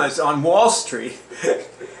pajamas on Wall Street.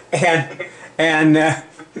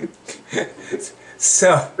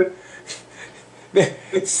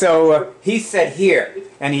 So he said, here,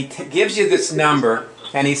 and he gives you this number,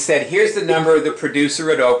 and he said, here's the number of the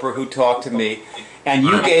producer at Oprah who talked to me, and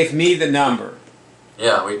you gave me the number.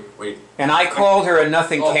 Yeah, we And I called her and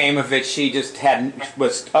nothing came of it. She just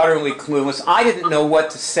was utterly clueless. I didn't know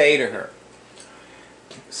what to say to her.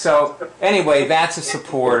 So anyway, that's a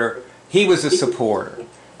supporter. He was a supporter.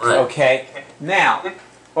 Right. Okay? Now,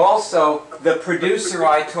 also, the producer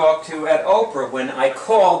I talked to at Oprah, when I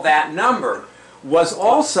called that number, was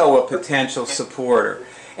also a potential supporter.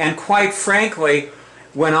 And quite frankly,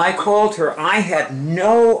 when I called her, I had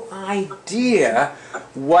no idea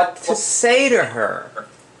what to say to her.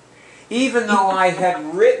 Even though I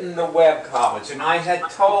had written the web college and I had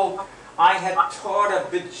taught a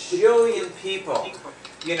bajillion people,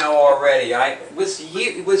 you know, already.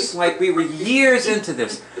 It was like we were years into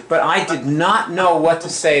this, but I did not know what to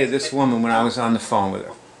say to this woman when I was on the phone with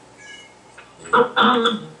her.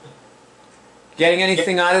 Getting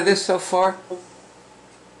anything out of this so far?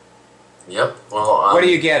 Yep. Well, What are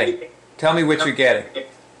you getting? Tell me what you're getting.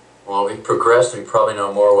 Well, we progressed. We probably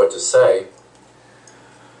know more what to say,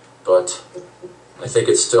 but I think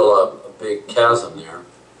it's still a big chasm there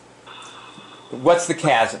What's the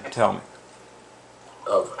chasm? Tell me.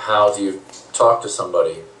 of how do you talk to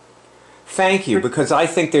somebody. Thank you, because I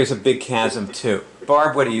think there's a big chasm too.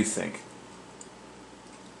 Barb, what do you think?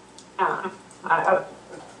 I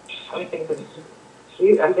think it's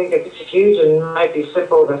huge. I think it's huge and might be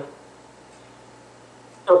simple to.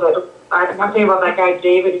 So that I'm thinking about that guy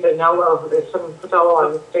David Vanello. There's some fellow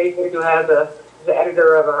on Facebook who has the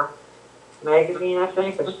editor of a magazine, I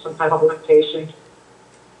think, or some kind of publication.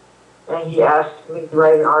 And he asked me to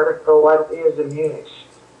write an article, what is immunity?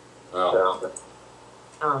 Oh.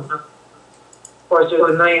 So, of course,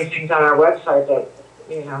 there's a million things on our website that,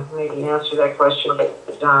 you know, maybe answer that question,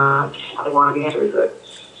 but I don't want to be answered. But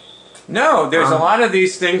No, there's a lot of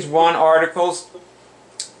these things, one articles,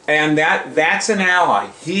 and that's an ally.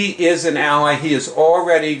 He is an ally. He has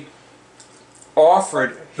already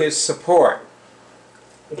offered his support.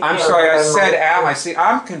 I'm sorry, I said ally. See,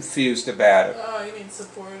 I'm confused about it. Oh, you mean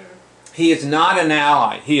supporter. He is not an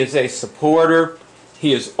ally. He is a supporter.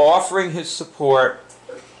 He is offering his support.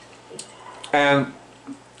 And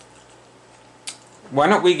why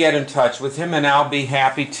don't we get in touch with him, and I'll be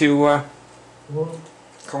happy to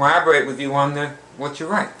collaborate with you on what you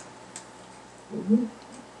write.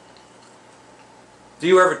 Do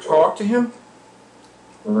you ever talk to him?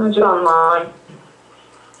 it's online.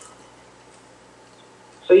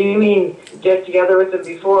 So you mean get together with him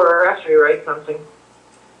before or after you write something?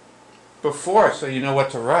 Before, so you know what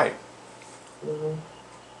to write.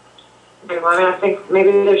 Okay, well, I mean, I think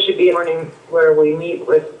maybe there should be a morning where we meet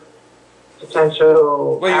with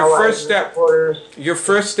potential Well, your allies first and step- supporters. Your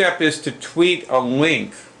first step is to tweet a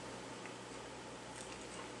link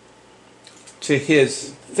to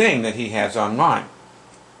his thing that he has online.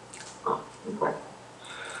 Okay.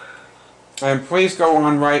 And please go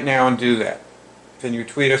on right now and do that. Can you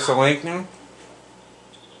tweet us a link now?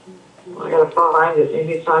 I gotta find it.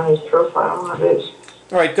 Maybe it's on his profile. It is.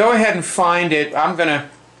 All right, go ahead and find it. I'm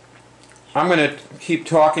gonna keep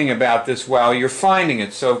talking about this while you're finding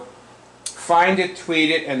it. So find it, tweet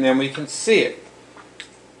it, and then we can see it.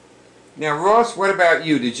 Now, Ross, what about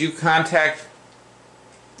you? Did you contact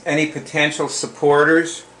any potential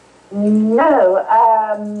supporters? No,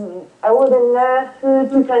 I wouldn't know who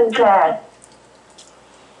to contact.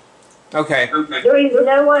 Okay. There is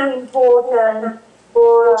no one important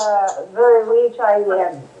or very rich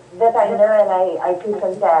that I know and I could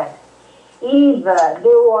contact. If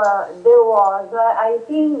there was, I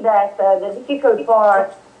think that the difficult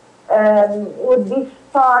part would be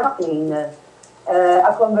starting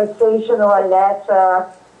a conversation or a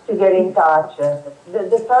letter to get in touch.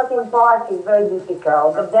 The starting part is very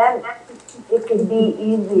difficult, but then it could be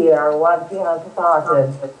easier once you have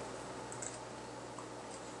started.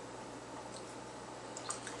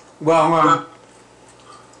 Well,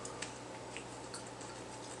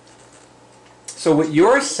 so what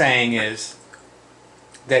you're saying is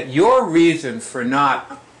that your reason for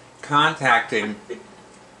not contacting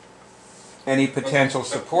any potential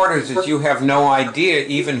supporters is you have no idea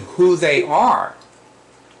even who they are.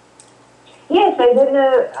 Yes, I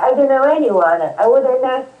don't know anyone. I wouldn't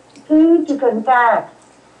know who to contact.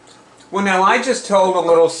 Well, now, I just told a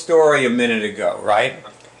little story a minute ago, right?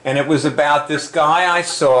 And it was about this guy I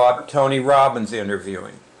saw Tony Robbins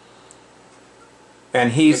interviewing.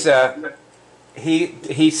 And he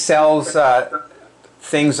sells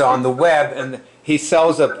things on the web, and he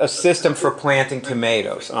sells a system for planting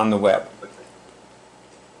tomatoes on the web.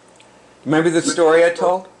 Remember the story I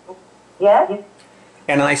told? Yes?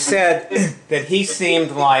 And I said that he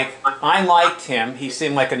seemed like, I liked him, he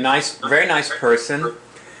seemed like a nice, very nice person,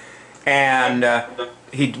 and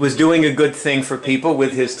he was doing a good thing for people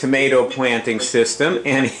with his tomato planting system,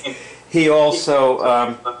 and he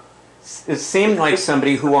also it seemed like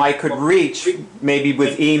somebody who I could reach, maybe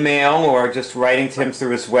with email or just writing to him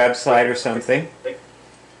through his website or something.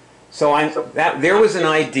 So there was an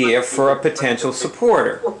idea for a potential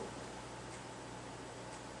supporter.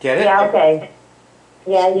 Get it? Yeah, okay.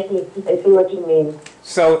 Yeah, I see what you mean.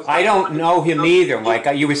 So I don't know him either. Like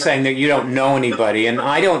you were saying that you don't know anybody, and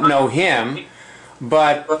I don't know him,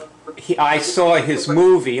 but I saw his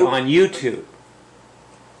movie on YouTube.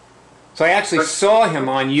 So I actually saw him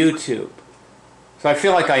on YouTube. So I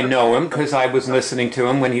feel like I know him because I was listening to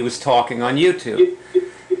him when he was talking on YouTube.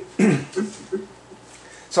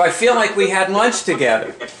 So I feel like we had lunch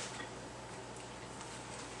together.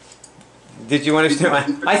 Did you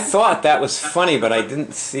understand? I thought that was funny, but I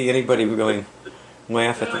didn't see anybody really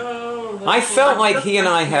laugh at that. I felt like he and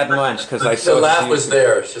I had lunch because I saw the laugh was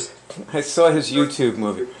there. It's just I saw his YouTube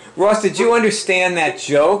movie. Ross, did you understand that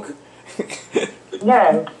joke?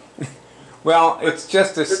 No. Well, it's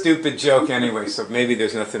just a stupid joke anyway, so maybe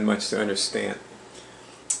there's nothing much to understand.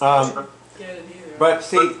 But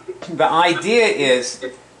see, the idea is,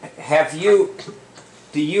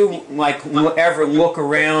 do you like ever look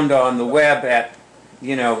around on the web at,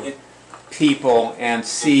 people and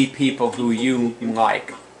see people who you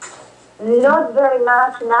like? Not very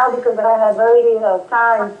much now because I have very little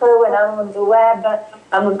time. So when I'm on the web,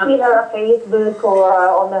 I'm on Twitter, Facebook, or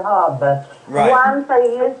on the hub. Right. Once I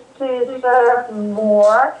used to surf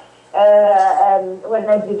more when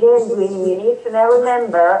I began doing Munich, and I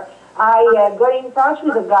remember I got in touch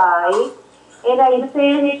with a guy and I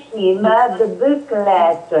sent him the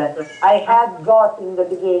booklet I had got in the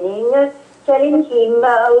beginning, telling him,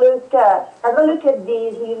 look, have a look at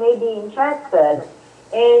this, you may be interested.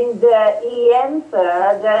 And he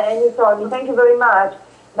answered and he told me, thank you very much,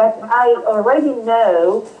 but I already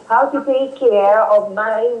know how to take care of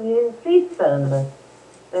my immune system. And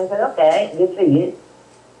I said, okay, good for you.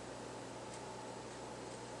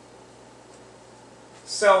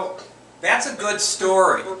 So, that's a good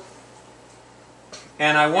story.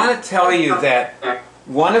 And I want to tell you that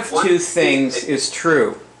one of two things is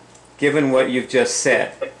true, given what you've just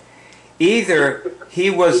said. Either he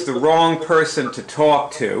was the wrong person to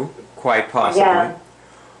talk to, quite possibly, Yeah.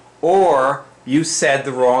 or you said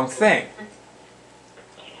the wrong thing.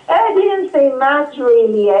 I didn't say much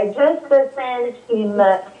really. I just sent him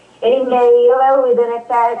an email with an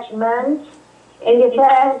attachment, and the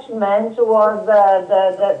attachment was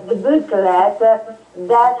the booklet that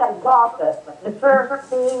I got. The first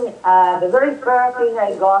thing, the very first thing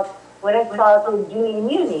I got when I started doing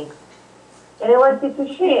Munich, and I wanted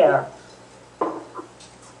to share.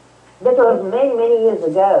 That was many, many years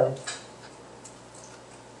ago.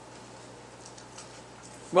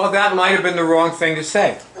 Well, that might have been the wrong thing to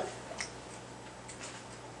say.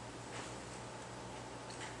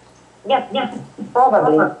 Yeah,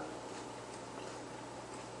 probably.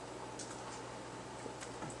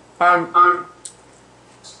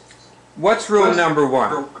 What's rule number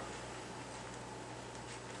one?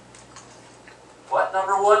 what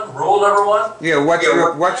number one? Rule number one? Yeah,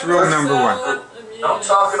 what's rule number one? Don't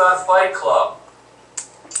talk about Fight Club.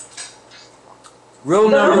 Rule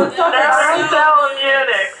number... Never sell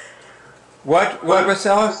Unix. What,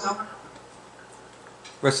 Rosella?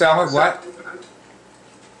 Rosella, what?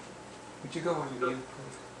 Would you go on mute? I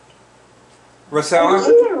Rosella?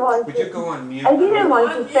 didn't want Would you to. go on mute? I didn't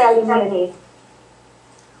want to sell Unix.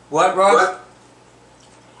 What, Ross?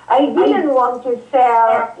 I didn't want to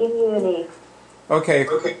sell in Unix. Okay.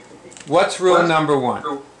 What's rule number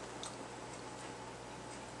 1?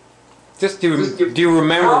 Just do you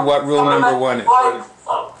remember what rule number 1 is?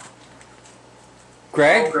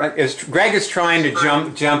 Greg is trying to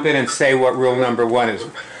jump in and say what rule number 1 is.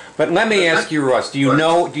 But let me ask you, Ross, do you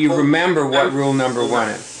remember what rule number 1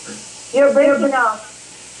 is? You're breaking up.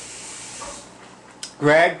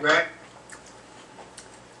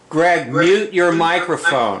 Greg, mute your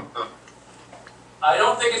microphone. I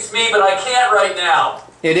don't think it's me, but I can't right now.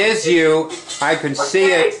 It is you. I can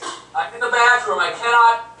see it. I'm in the bathroom. I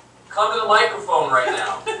cannot come to the microphone right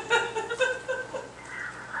now.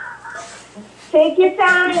 Take your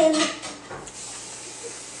time.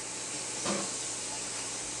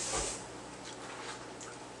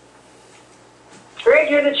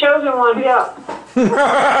 Greg, you're the chosen one. Yeah.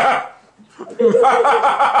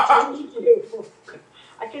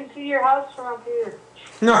 I can see your house from up here.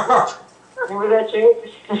 Remember that,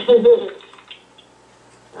 Jake?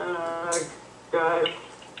 God.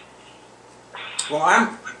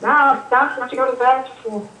 Well, No, stop to go to the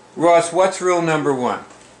bathroom. Ross, what's rule number 1?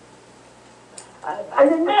 I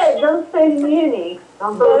don't know. Don't say Unix.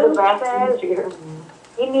 Don't go to the bathroom. Here.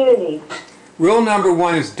 In Unix. Rule number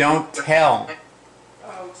 1 is don't tell.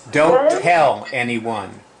 Don't tell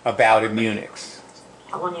anyone about Immunix.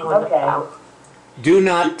 I want you on the Okay. out. Do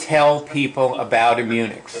not tell people about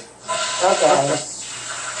Immunix. Okay.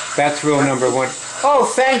 That's rule number 1. Oh,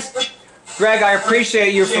 thanks, Greg. I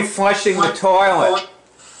appreciate you for flushing the toilet.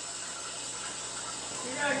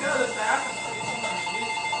 You gotta go to the bathroom.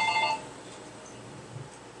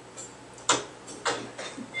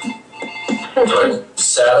 Are you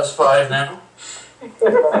satisfied now?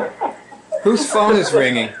 Whose phone is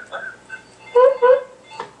ringing?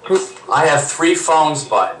 I have 3 phones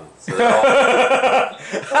button. So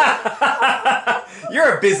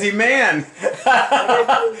You're a busy man.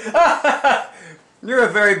 You're a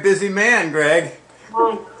very busy man, Greg.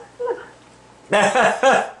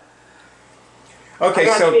 Okay,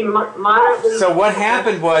 so what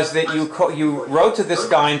happened was that you wrote to this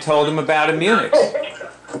guy and told him about Immunix.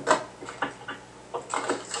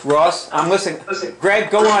 Ross, I'm listening. Greg,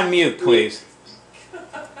 go on mute, please.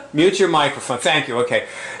 Mute your microphone. Thank you. Okay.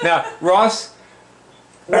 Now, Ross,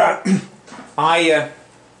 what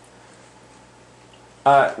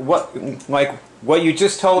you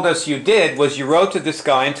just told us you did was you wrote to this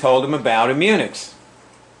guy and told him about Immunix.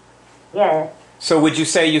 Yes. So would you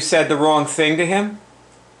say you said the wrong thing to him?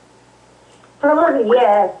 Probably,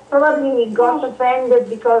 yes. Probably he got offended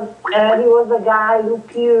because he was a guy who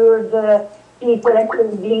cured people at a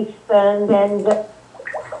distance and...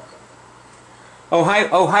 Oh,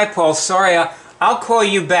 hi, Paul. Sorry, I'll call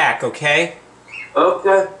you back, okay?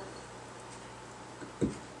 okay.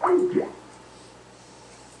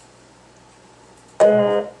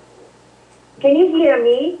 Can you hear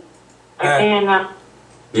me? Yeah,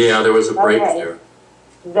 there was a break Okay.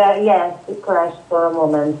 there. Yes, it crashed for a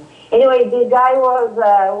moment. Anyway, the guy was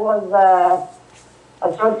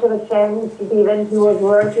a sort of sensitive and he was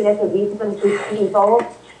working at a distance with people.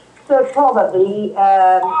 So probably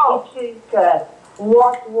he took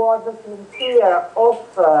what was a sincere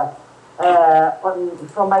offer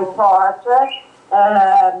from my part.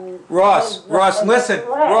 Ross, listen.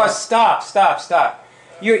 Ross, stop.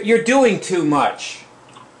 You're doing too much.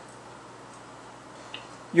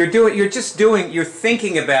 You're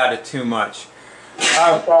thinking about it too much.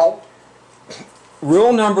 Okay.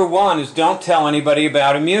 Rule number 1 is don't tell anybody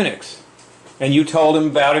about Immunix. And you told him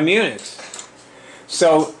about Immunix.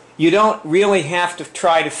 So you don't really have to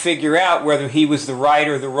try to figure out whether he was the right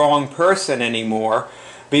or the wrong person anymore,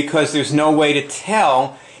 because there's no way to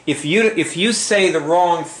tell. If you say the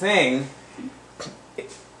wrong thing,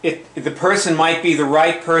 the person might be the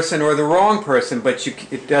right person or the wrong person, but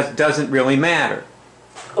it doesn't really matter.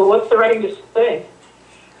 Well, what's the right thing to say?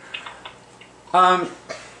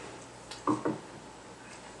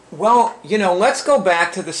 Well, let's go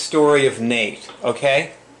back to the story of Nate,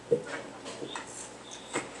 okay?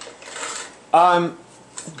 Barb,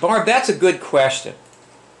 that's a good question.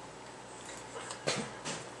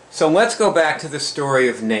 So let's go back to the story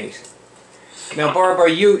of Nate. Now, Barb,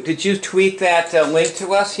 did you tweet that link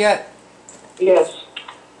to us yet? Yes.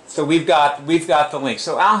 So we've got the link.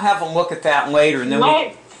 So I'll have a look at that later, and then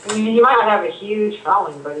You might not have a huge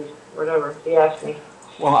following, but whatever. He asked me.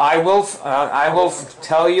 Well, I will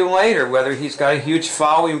tell you later whether he's got a huge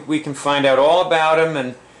following. We can find out all about him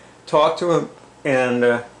and talk to him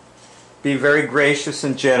and be very gracious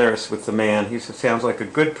and generous with the man. He sounds like a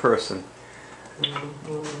good person.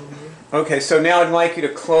 Okay, so now I'd like you to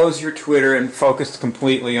close your Twitter and focus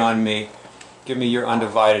completely on me. Give me your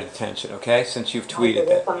undivided attention, okay? Since you've tweeted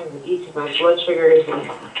it. My blood sugar is.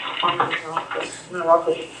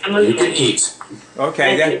 You can eat.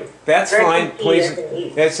 Okay, that's fine. Please,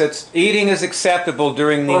 eating is acceptable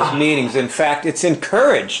during these meetings. In fact, it's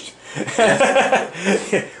encouraged. I'm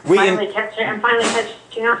finally catching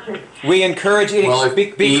on. We encourage eating. Well, if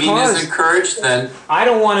eating is encouraged, then I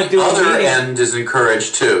don't want to do the a other meeting. end is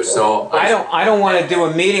encouraged too. So I don't want to do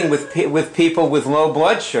a meeting with people with low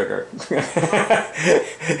blood sugar.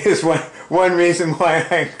 Is one reason why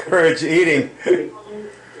I encourage eating.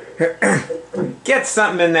 Get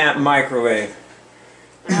something in that microwave.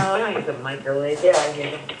 No, I don't use a microwave. Yeah, I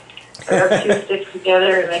get it. I rub 2 sticks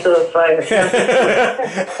together and make a little fire.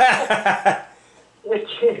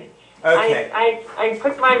 Okay. I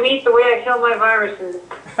cook my meat the way I kill my viruses.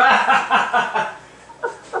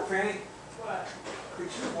 Franny, could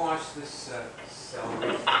you wash this celery? I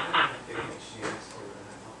don't have to get a chance to,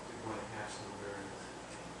 and I want to have some very.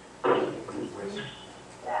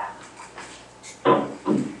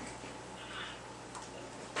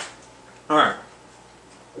 All right.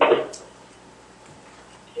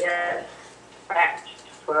 Yes. Fact.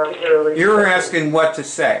 Well, You were asking what to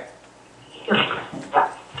say.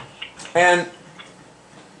 And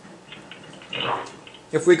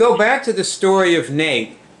if we go back to the story of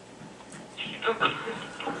Nate,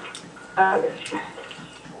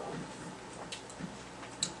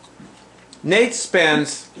 Nate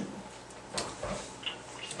spends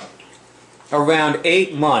around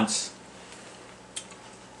 8 months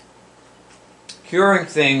curing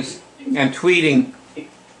things and tweeting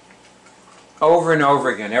over and over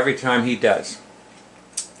again every time he does.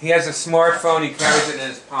 He has a smartphone, he carries it in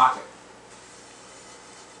his pocket.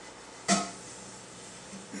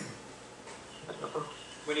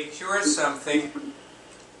 When he cures something,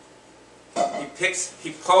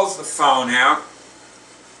 he pulls the phone out,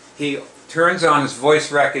 he turns on his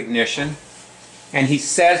voice recognition, and he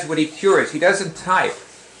says what he cures. He doesn't type.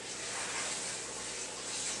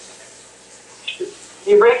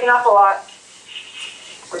 You're breaking up a lot.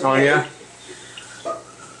 Oh, yeah?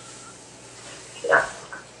 Yeah.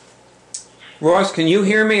 Ross, can you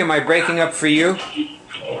hear me? Am I breaking up for you?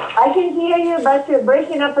 I can hear you, but you're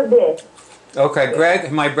breaking up a bit. Okay, Greg,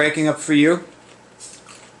 am I breaking up for you?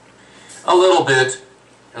 a little bit,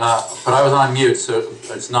 but I was on mute, so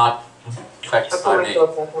it's not affected by me.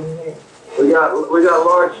 We got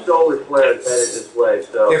large solar flares headed this way,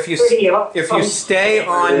 so. If you stay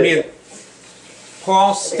on mute,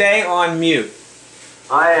 Paul, stay on mute.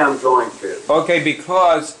 I am going to. Okay,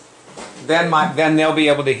 because then they'll be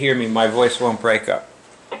able to hear me. My voice won't break up.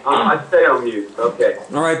 I stay on mute. Okay.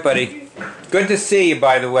 All right, buddy. Good to see you,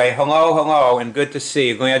 by the way. Hello, hello, and good to see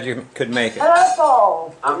you. Glad you could make it. Hello,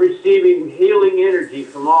 Paul. I'm receiving healing energy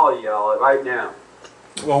from all of y'all right now.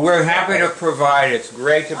 Well, we're happy to provide. It's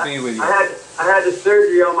great to be with you. I had the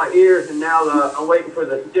surgery on my ears, and now I'm waiting for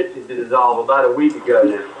the stitches to dissolve about a week ago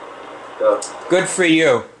now. So Good for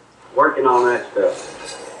you. working on that stuff.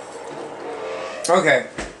 Okay.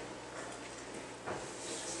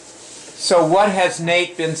 So what has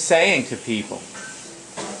Nate been saying to people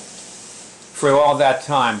for all that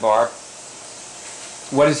time, Barb?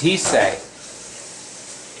 What does he say?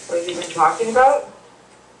 What have you been talking about?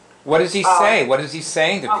 What does he say? What is he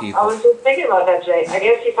saying to I people? was just thinking about that, Jay. I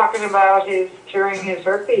guess he's talking about his curing his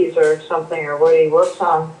herpes or something, or what he works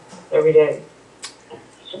on every day.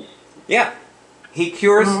 Yeah. He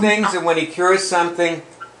cures things, and when he cures something,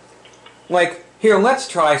 like, here, let's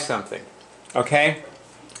try something, okay?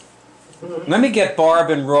 Let me get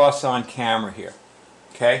Barb and Ross on camera here,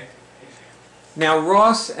 okay? Now,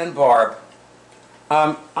 Ross and Barb,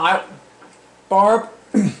 Barb,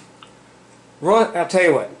 Ross, I'll tell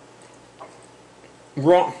you what.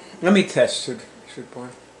 Let me test. Should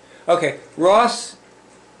Barb? Okay, Ross.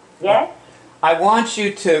 Yes? I want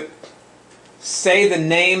you to say the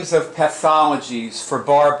names of pathologies for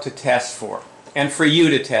Barb to test for, and for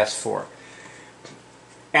you to test for.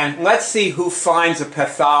 And let's see who finds a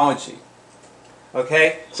pathology.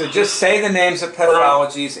 Okay? So just say the names of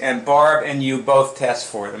pathologies, and Barb and you both test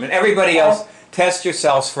for them. And everybody else, test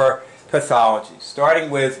yourselves for pathologies, starting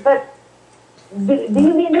with... But do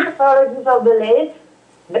you mean the pathologies of the lid?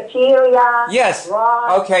 Bacteria? Yes.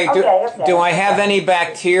 Rot? Okay. Do I have any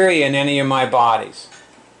bacteria in any of my bodies?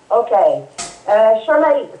 Okay. Shall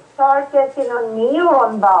I start testing on me or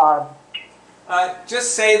on Barb?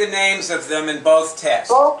 Just say the names of them in both tests.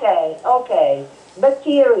 Okay, okay.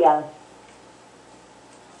 Bacteria.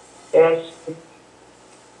 Yes.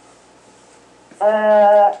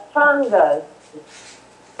 Fungus.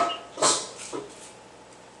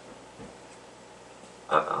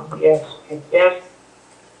 Yes. Yes.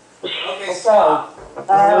 Okay, stop.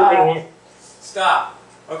 Moving it. Stop.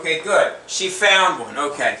 Okay, good. She found one.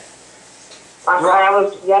 Okay. I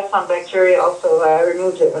was yes on bacteria also. I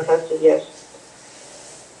removed it and tested yes.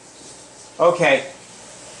 Okay.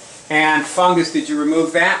 And fungus, did you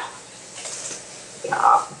remove that?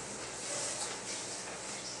 Yeah.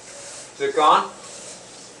 Is it gone?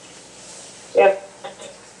 Yes.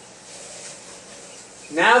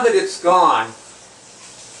 Now that it's gone,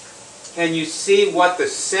 can you see what the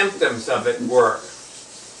symptoms of it were?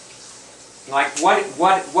 Like what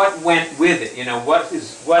went with it? You know, what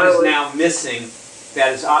is now missing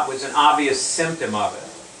that was an obvious symptom of it?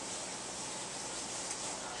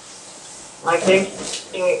 I think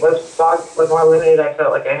it was more limited. I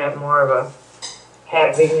felt like I had more of a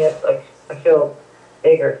having it. Like I feel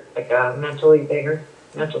bigger, like mentally bigger,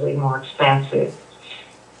 mentally more expansive,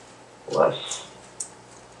 less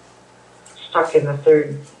stuck in the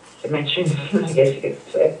third dimension. I guess you could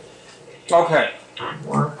say. Okay.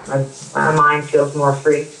 More, my mind feels more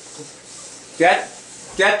free.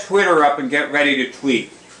 Get Twitter up and get ready to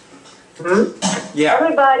tweet. Hmm? Yeah.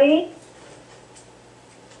 Everybody?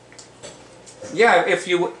 Yeah, if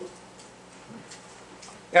you...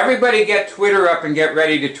 Everybody get Twitter up and get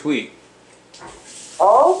ready to tweet.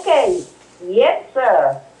 Okay. Yes,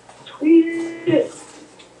 sir. Tweet.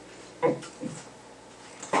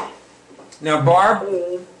 Now, Barb,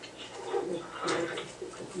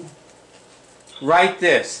 write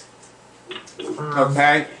this.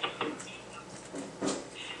 Okay?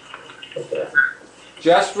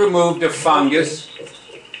 Just removed a fungus.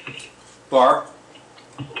 Barb?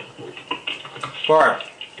 Barb.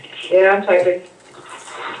 Yeah, I'm typing.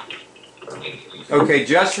 Okay,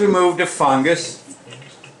 just removed a fungus.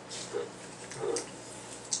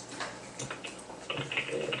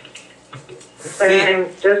 Saying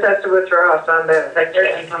just have to withdraw some vector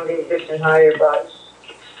and some condition higher bodies.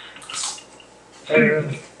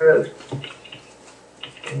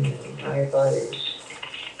 Higher bodies.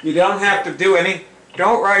 You don't have to do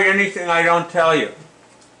don't write anything I don't tell you.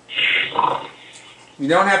 You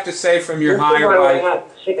don't have to say from your higher body.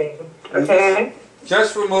 Okay.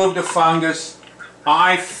 Just removed a fungus.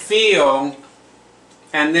 I feel,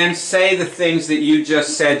 and then say the things that you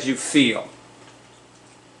just said you feel.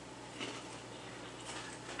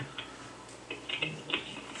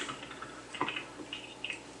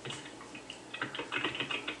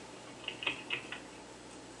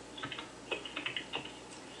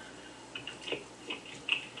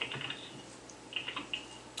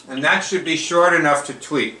 And that should be short enough to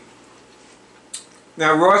tweet.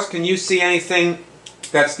 Now, Ross, can you see anything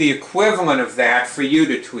that's the equivalent of that for you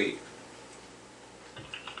to tweet?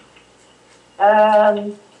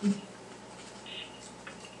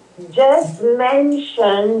 Just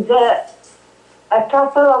mentioned a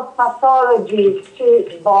couple of pathologies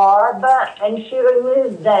to Barb, and she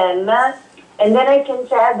removed them, and then I can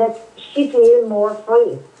tell that she feels more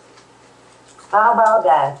free. How about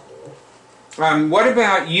that? What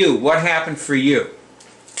about you? What happened for you?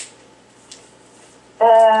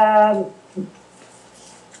 I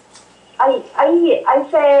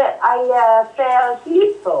felt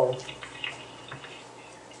peaceful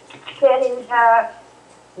telling her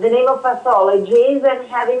the name of pathologies and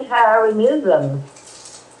having her remove them.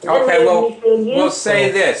 Okay, we'll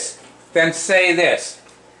say this. Then say this.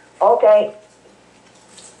 Okay.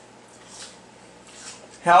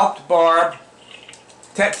 Helped Barb.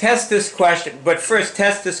 Test this question, but first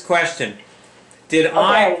test this question. Did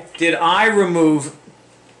I remove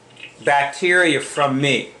bacteria from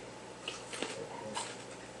me?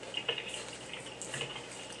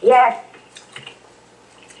 Yes.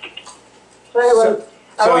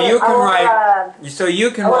 So you can write. So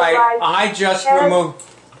you can write. I just removed.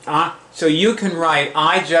 So you can write.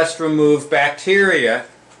 I just removed bacteria.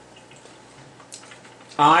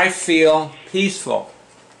 I feel peaceful.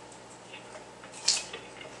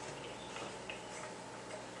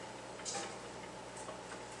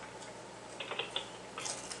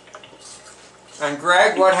 And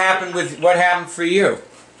Greg, what happened for you?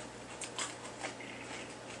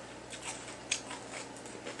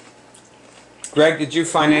 Greg, did you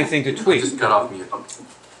find anything to tweet? I just got off mute.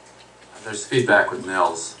 There's feedback with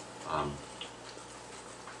Nels.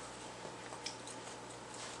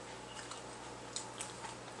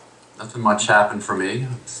 Nothing much happened for me.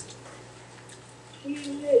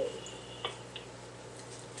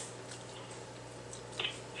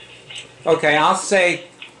 Okay, I'll say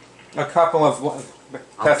a couple of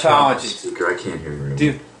pathologies. I can't hear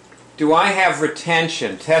you. Do I have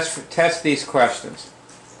retention? Test these questions.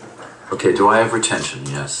 Okay, do I have retention?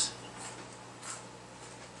 Yes.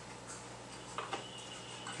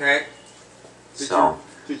 Okay.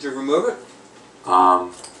 Did you remove it?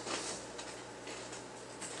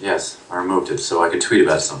 Yes, I removed it so I could tweet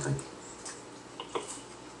about something.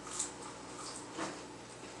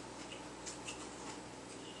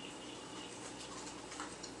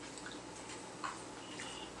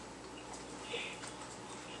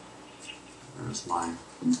 There's my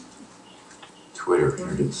Twitter.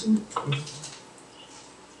 Here it is. Let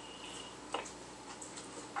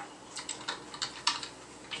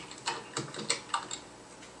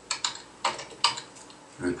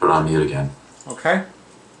me put it on mute again. Okay.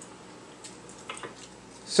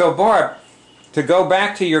 So, Barb, to go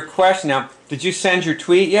back to your question now, did you send your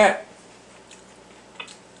tweet yet?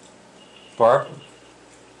 Barb?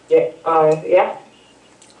 Yeah.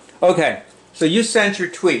 Okay, so you sent your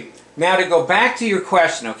tweet. Now to go back to your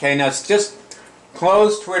question, okay, now it's just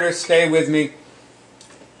close Twitter, stay with me.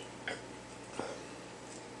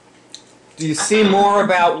 Do you see more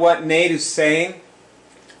about what Nate is saying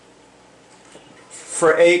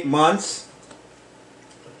for 8 months?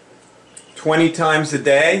 20 times a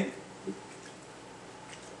day?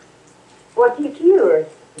 What he cures.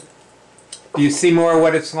 Do you see more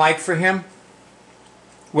what it's like for him?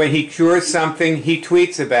 When he cures something, he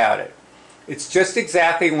tweets about it. It's just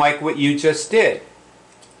exactly like what you just did.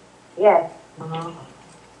 Yes.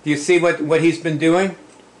 Do you see what he's been doing?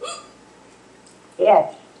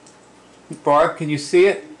 Yes. Barb, can you see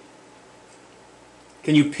it?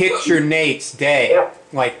 Can you picture Nate's day? Yeah.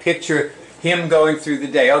 Like picture him going through the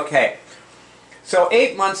day. Okay. So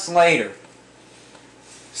 8 months later,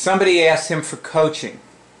 somebody asked him for coaching.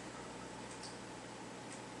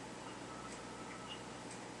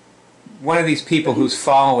 One of these people who's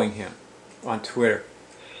following him on Twitter.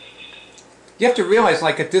 You have to realize,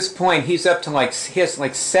 like at this point, he's up to he has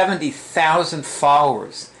like 70,000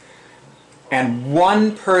 followers. And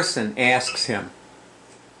one person asks him,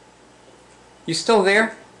 "You still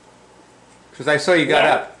there?" Because I saw you got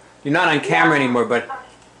up. You're not on camera anymore, but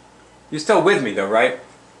you're still with me though, right?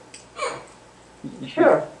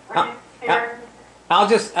 Sure.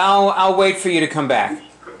 I'll wait for you to come back.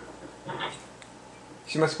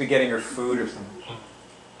 She must be getting her food or something.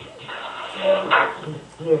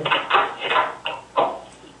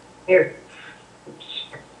 Here.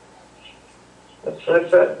 That's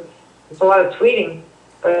a lot of tweeting.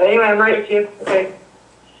 But anyway, I'm right with you. Okay.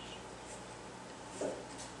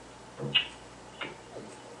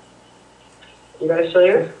 You guys still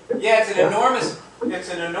here? Yeah, it's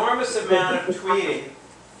an enormous amount of tweeting.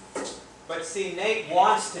 But see, Nate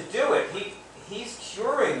wants to do it. He's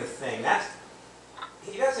curing the thing.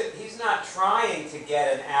 He's not trying to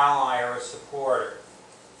get an ally or a supporter.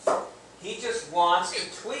 He just wants to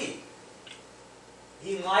tweet.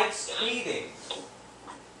 He likes tweeting.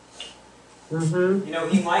 Mm-hmm. You know,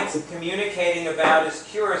 he likes communicating about his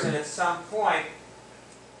cures, and at some point,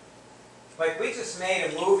 like we just made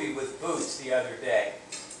a movie with Boots the other day.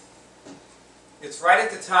 It's right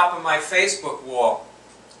at the top of my Facebook wall.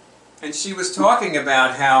 And she was talking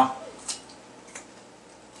about how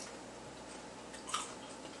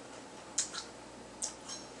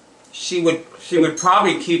she would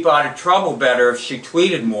probably keep out of trouble better if she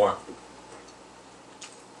tweeted more.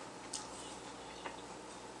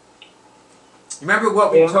 Remember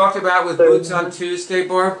what we talked about with Boots on Tuesday,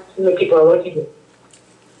 Barb? People are looking.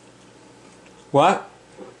 What?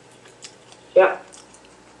 Yeah.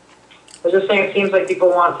 I was just saying, it seems like people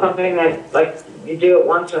want something that, like, you do it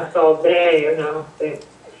once and it's all day, you know. They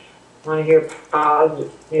want to hear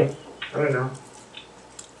positive, yeah, I don't know.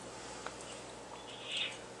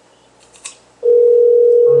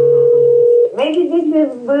 Maybe this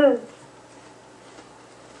is Boots.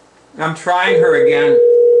 I'm trying her again.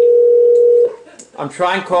 I'm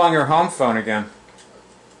trying calling her home phone again.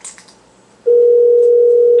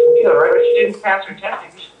 You know, right? But she didn't pass her testing.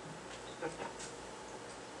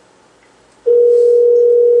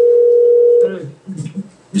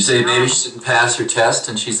 You say maybe she didn't pass her test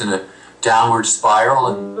and she's in a downward spiral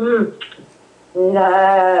and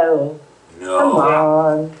No. no. Come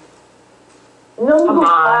on. No, Come on,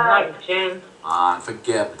 goodbye. not Jen. Come on,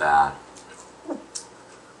 forget that.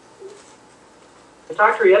 I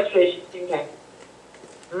talked to her yesterday. She seemed like,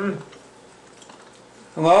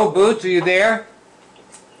 Hello, Boots, are you there?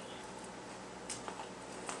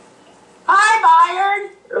 Hi,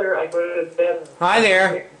 Byron. earlier I go to bed. Hi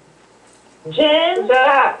there. Jen. What's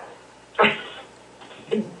that?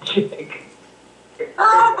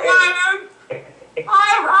 Oh, Byron.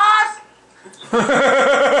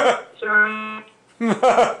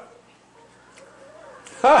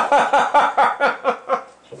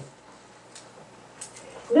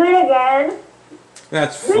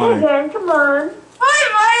 That's Do it funny. again, come on.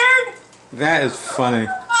 Hi, Leonard. That is funny.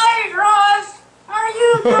 Hi, Ross. How are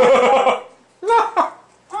you doing?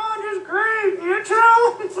 Oh, just great. You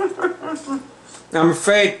too?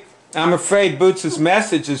 I'm afraid Boots'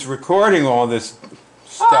 message is recording all this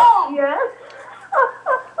stuff. Oh, Yes.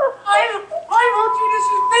 hi, Moochie. This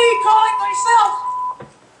is me calling myself.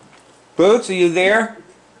 Boots, are you there?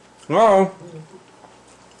 Hello?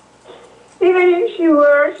 Even if she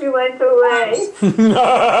were, she went away.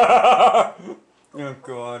 Oh,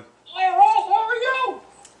 God. Hi, Ross. How are you?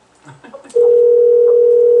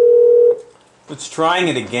 Let's trying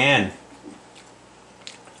it again.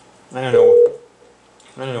 I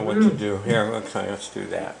don't know what to do. Here, okay, let's do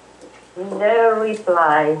that. No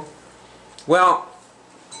reply. Well,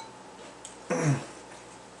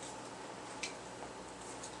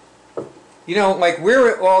 you know, like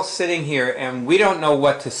we're all sitting here and we don't know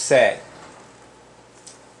what to say.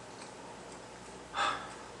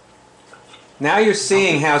 Now you're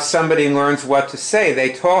seeing how somebody learns what to say.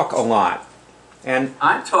 They talk a lot. And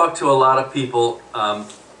I talk to a lot of people.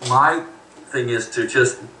 My thing is to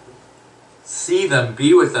just see them,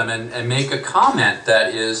 be with them, and make a comment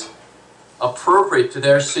that is appropriate to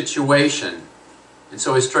their situation. And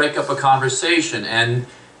so I strike up a conversation, and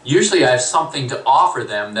usually I have something to offer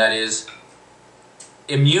them that is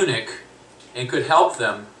immunic and could help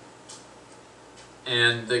them.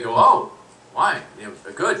 And they go, "Oh, why? You know,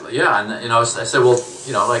 good, yeah." And you know, I said, "Well,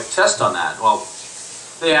 you know, like test on that." Well,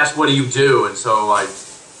 they asked, "What do you do?" And so I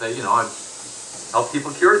help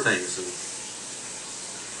people cure things. And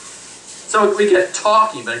so we get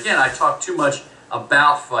talking, but again, I talk too much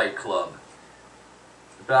about Fight Club,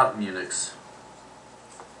 about Munich's.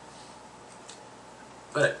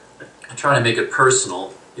 But I try to make it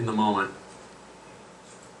personal in the moment.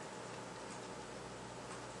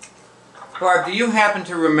 Barb, do you happen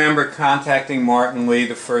to remember contacting Martin Lee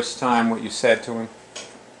the first time, what you said to him?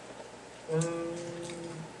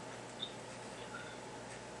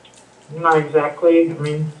 Not exactly. I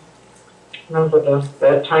mean, remember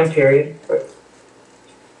that time period, but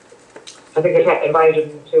I think I invited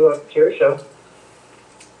him to a Cure show.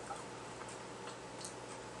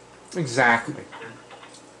 Exactly.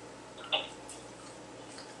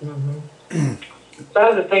 Mm-hmm. So I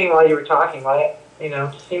was thinking while you were talking, like, you know,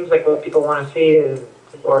 it seems like what people want to see is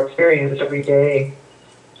or experience every day.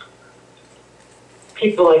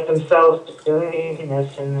 People like themselves doing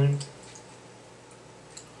this, and then,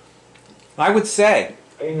 I would say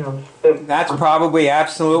you know, that's probably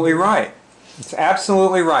absolutely right. It's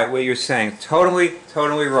absolutely right what you're saying. Totally,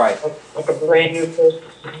 totally right. like a brand new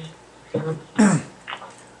person.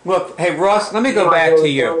 Look, hey Ross, let me go back to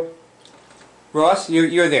you. Ross,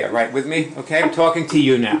 you're there, right, with me? Okay, I'm talking to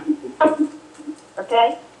you now.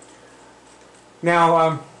 Okay?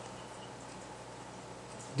 Now,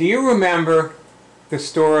 do you remember the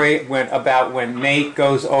story about when Nate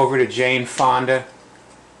goes over to Jane Fonda?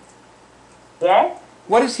 Yes?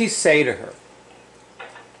 What does he say to her?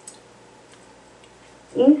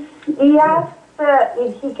 He asks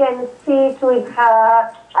if he can sit with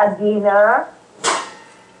her at dinner.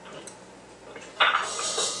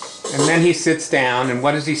 And then he sits down, and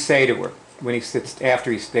what does he say to her when he sits after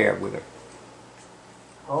he's there with her?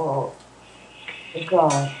 Oh,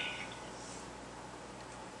 gosh.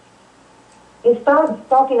 He starts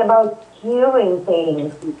talking about curing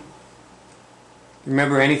things.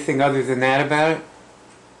 Remember anything other than that about it?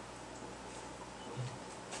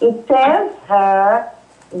 He tells her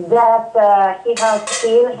that he has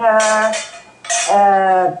seen her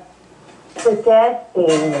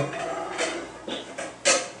protesting.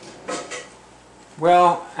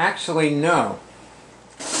 Well, actually, no.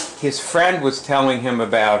 His friend was telling him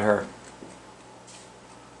about her.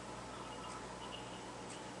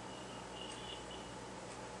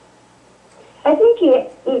 I think he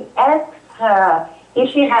asks her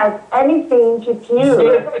if she has anything to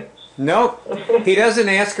cure. Nope. He doesn't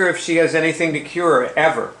ask her if she has anything to cure,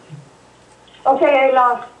 ever. Okay,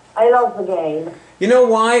 I lost the game. You know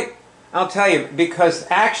why? I'll tell you. Because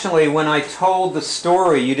actually, when I told the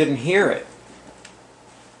story, you didn't hear it.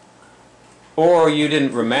 Or you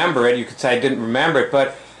didn't remember it. You could say I didn't remember it.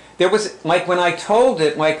 But there was, like when I told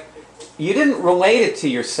it, like you didn't relate it to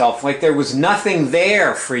yourself. Like there was nothing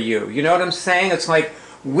there for you. You know what I'm saying? It's like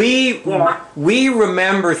we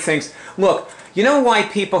remember things. Look, you know why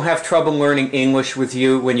people have trouble learning English with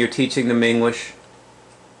you when you're teaching them English?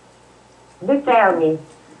 Do tell me.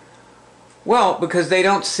 Well, because they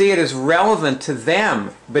don't see it as relevant to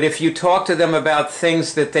them. But if you talk to them about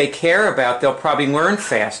things that they care about, they'll probably learn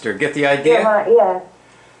faster. Get the idea? Yeah.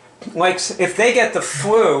 Like if they get the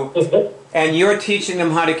flu, and you're teaching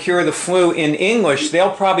them how to cure the flu in English,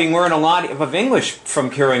 they'll probably learn a lot of English from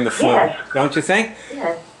curing the flu, Yes. don't you think?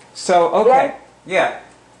 Yes. So, okay, Yes. yeah.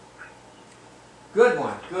 Good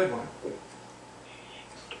one, good one.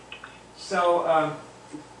 So,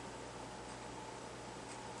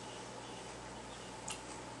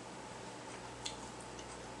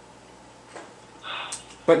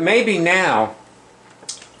 but maybe now,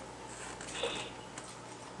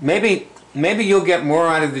 maybe you'll get more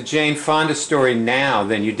out of the Jane Fonda story now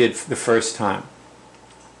than you did the first time.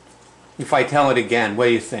 If I tell it again, what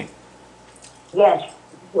do you think? Yes.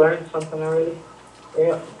 Learned something already.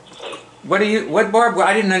 Yeah. What, Barb?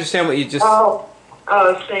 I didn't understand what you just... Oh, I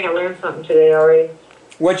was saying I learned something today already.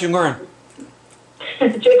 What'd you learn?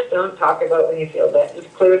 Just don't talk about when you feel bad.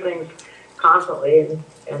 Just clear things constantly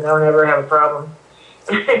and don't ever have a problem.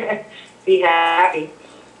 Be happy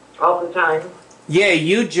all the time. Yeah,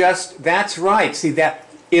 that's right. See, that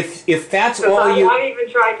if that's So all you... I even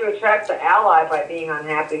try to attract the ally by being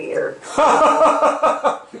unhappy or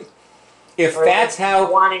If that's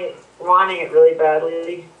how... wanting it really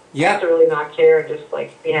badly. You Yeah. have to really not care and just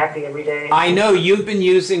like be happy every day. I know you've been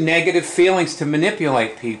using negative feelings to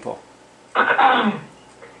manipulate people.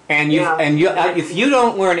 And Yeah. if you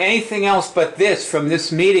don't learn anything else but this from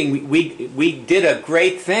this meeting, we did a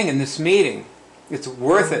great thing in this meeting. It's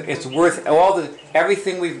worth it. It's worth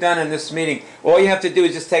everything we've done in this meeting. All you have to do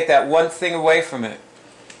is just take that one thing away from it.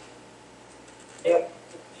 Yep.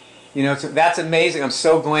 You know, that's amazing. I'm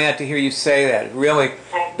so glad to hear you say that. Really,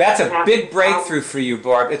 that's a big breakthrough for you,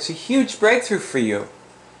 Barb. It's a huge breakthrough for you.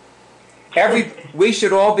 We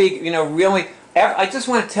should all be, you know, really... I just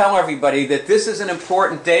want to tell everybody that this is an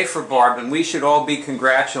important day for Barb, and we should all be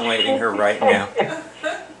congratulating her right now.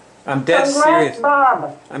 I'm dead serious. Congrats,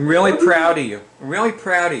 Bob. I'm really proud of you. I'm really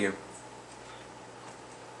proud of you.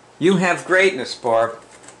 You have greatness, Barb.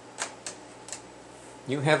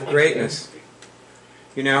 You have greatness.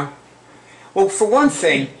 You know? Well, for one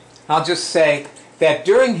thing, I'll just say that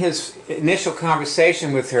during his initial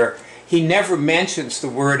conversation with her, he never mentions the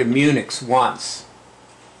word Immunix once.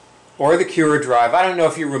 Or the Cure Drive. I don't know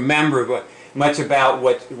if you remember much about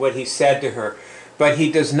what he said to her, but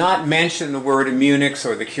he does not mention the word Immunix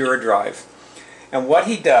or the Cure Drive. And what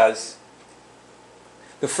he does,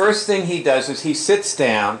 the first thing he does is he sits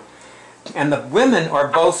down, and the women are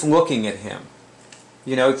both looking at him.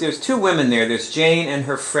 You know, there's two women there. There's Jane and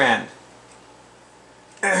her friend.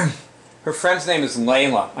 Her friend's name is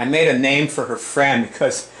Layla. I made a name for her friend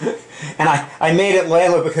because, and I made it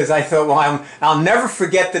Layla because I thought, well, I'll never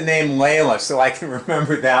forget the name Layla, so I can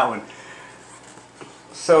remember that one.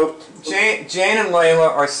 So Jane and Layla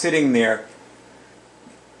are sitting there,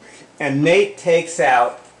 and Nate takes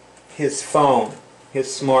out his phone, his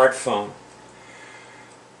smartphone,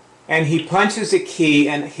 and he punches a key,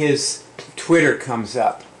 and his Twitter comes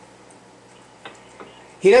up.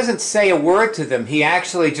 He doesn't say a word to them. He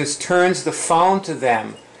actually just turns the phone to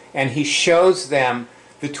them and he shows them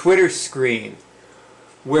the Twitter screen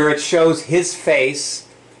where it shows his face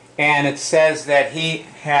and it says that he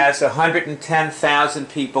has 110,000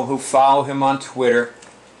 people who follow him on Twitter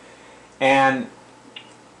and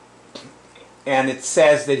it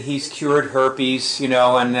says that he's cured herpes, you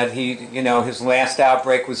know, and that he, you know, his last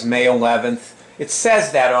outbreak was May 11th. It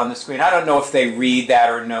says that on the screen. I don't know if they read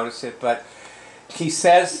that or notice it, but he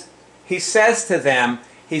says to them,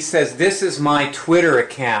 he says, this is my Twitter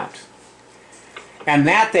account. And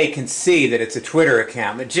that they can see that it's a Twitter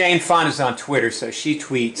account. But Jane Fonda's on Twitter, so she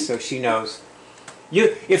tweets, so she knows.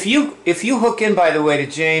 If you hook in, by the way,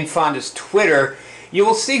 to Jane Fonda's Twitter, you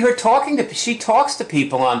will see her she talks to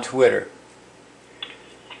people on Twitter.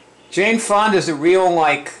 Jane Fonda's a real,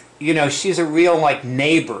 like, you know, she's a real, like,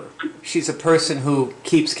 neighbor. She's a person who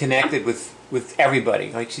keeps connected with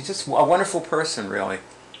everybody. Like, she's just a wonderful person, really.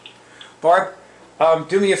 Barb,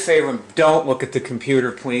 do me a favor and don't look at the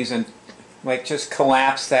computer, please, and like just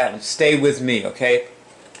collapse that and stay with me, okay?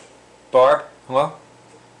 Barb, hello?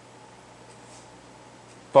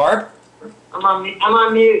 Barb? I'm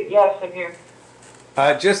on mute. Yes, I'm here.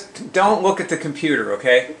 Just don't look at the computer,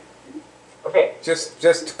 okay? Okay.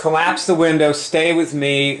 Just collapse the window, stay with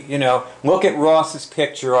me, you know, look at Ross's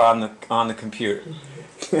picture on the computer.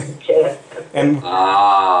 And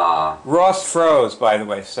Ross froze, by the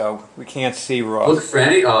way, so we can't see Ross. Look,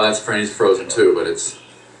 Franny. Oh, that's Franny's frozen too, but it's...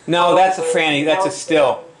 No, that's a Franny. That's a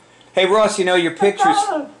still. Hey, Ross, you know, your picture's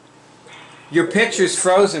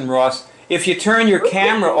frozen, Ross. If you turn your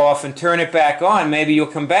camera off and turn it back on, maybe you'll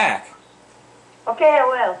come back. Okay,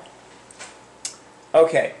 I will.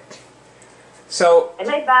 Okay. So... Am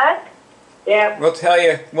I back? Yeah. We'll tell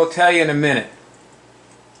you in a minute.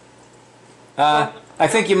 I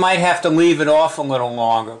think you might have to leave it off a little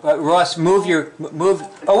longer. But Ross, move.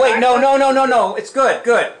 Oh wait, no. It's good.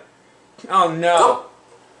 Good. Oh no.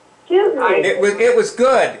 Excuse me. It was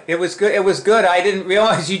good. It was good. It was good. I didn't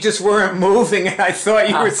realize you just weren't moving, and I thought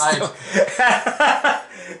you were still.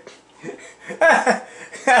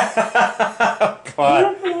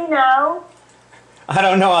 God. Do you see now? I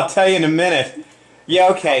don't know. I'll tell you in a minute. Yeah.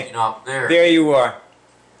 Okay. You know, There you are.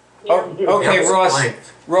 Oh, okay, Ross.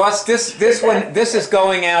 Ross, this one, this is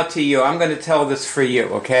going out to you. I'm going to tell this for you.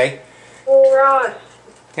 Okay. Oh, Ross.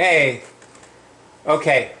 Hey.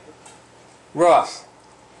 Okay. Ross,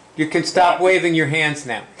 you can stop waving your hands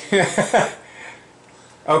now.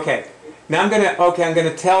 Okay. Now I'm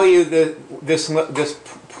gonna tell you this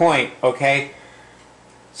point. Okay.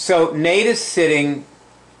 So Nate is sitting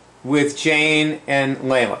with Jane and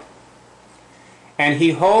Layla, and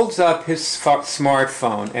he holds up his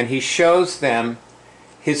smartphone and he shows them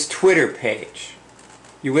his Twitter page.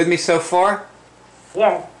 You with me so far?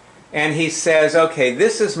 Yes. And he says, "Okay,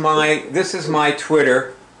 this is my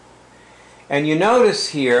Twitter." And you notice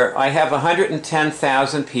here, I have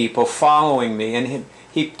 110,000 people following me, and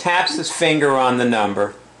he taps his finger on the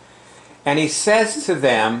number, and he says to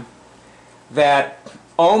them that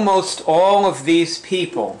almost all of these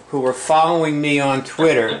people who are following me on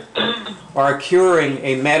Twitter are curing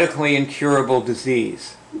a medically incurable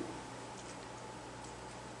disease.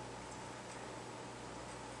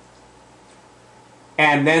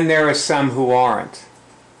 And then there are some who aren't.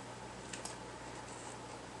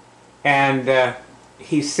 And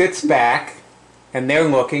he sits back, and they're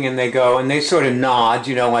looking, and they go, and they sort of nod,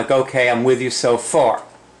 you know, like, okay, I'm with you so far.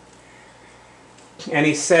 And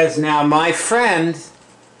he says, now, my friend,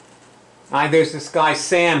 there's this guy,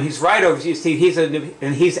 Sam, he's right over, you see,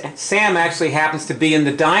 Sam actually happens to be in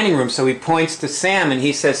the dining room, so he points to Sam, and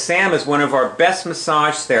he says, Sam is one of our best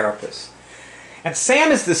massage therapists. And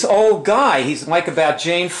Sam is this old guy, he's like about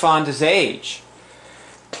Jane Fonda's age.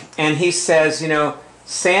 And he says, you know,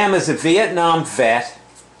 Sam is a Vietnam vet,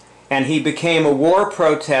 and he became a war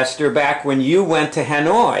protester back when you went to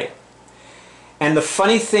Hanoi. And the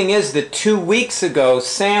funny thing is that 2 weeks ago,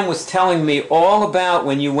 Sam was telling me all about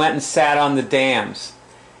when you went and sat on the dams,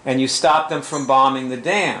 and you stopped them from bombing the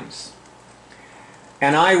dams.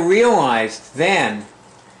 And I realized then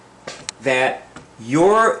that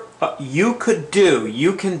you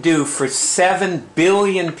can do for 7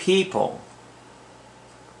 billion people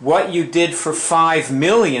what you did for 5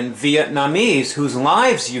 million Vietnamese whose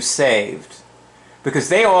lives you saved, because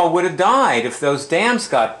they all would have died if those dams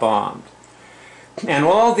got bombed. And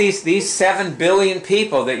all these 7 billion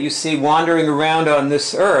people that you see wandering around on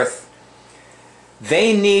this earth,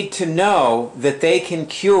 they need to know that they can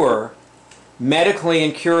cure medically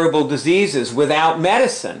incurable diseases without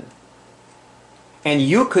medicine. And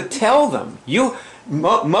you could tell them.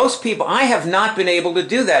 Most people, I have not been able to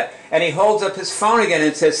do that. And he holds up his phone again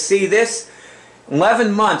and says, see this?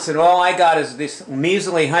 11 months and all I got is this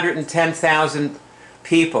measly 110,000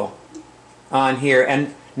 people on here.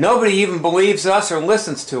 And nobody even believes us or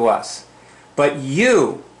listens to us. But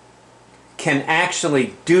you can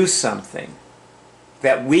actually do something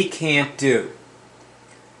that we can't do.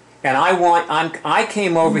 And I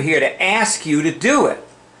came over here to ask you to do it.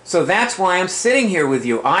 So that's why I'm sitting here with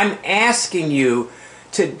you. I'm asking you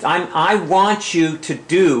I want you to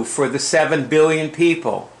do for the 7 billion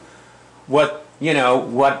people what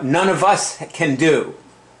none of us can do.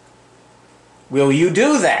 Will you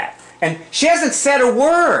do that? And she hasn't said a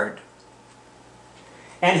word.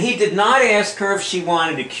 And he did not ask her if she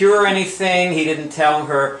wanted to cure anything. He didn't tell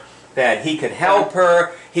her that he could help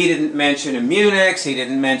her. He didn't mention Immunix. He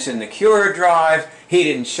didn't mention the Cure Drive. He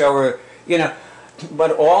didn't show her,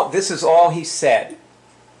 but this is all he said.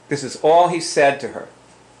 This is all he said to her.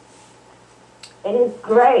 It is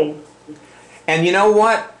great. And you know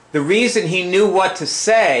what? The reason he knew what to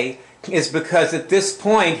say is because at this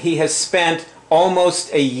point he has spent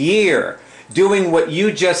almost a year doing what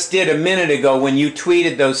you just did a minute ago when you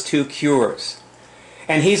tweeted those 2 cures.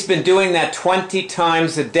 And he's been doing that 20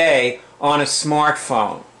 times a day on a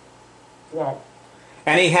smartphone. Yes.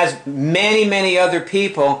 And he has many, many other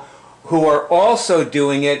people who are also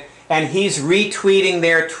doing it, and he's retweeting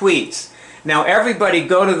their tweets. Now everybody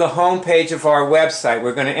go to the homepage of our website.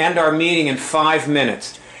 We're going to end our meeting in 5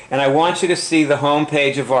 minutes. And I want you to see the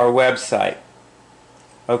homepage of our website.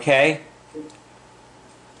 Okay?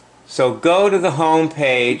 So go to the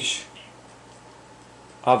homepage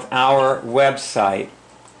of our website.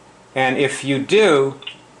 And if you do,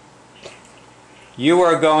 you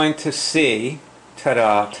are going to see,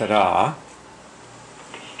 ta-da, ta-da,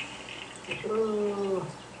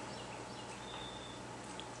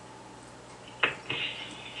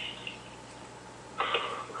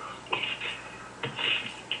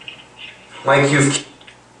 Like you've...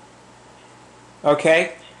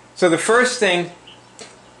 Okay? So the first thing,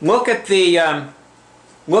 look at the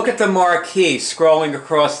marquee scrolling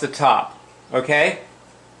across the top. Okay?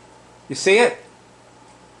 You see it?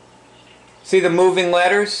 See the moving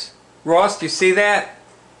letters? Ross, do you see that?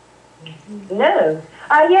 No.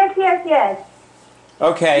 Yes.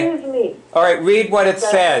 Okay. Excuse me. All right, read what it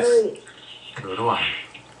says. So do I.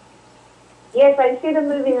 Yes, I see the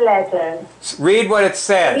moving letter. Read what it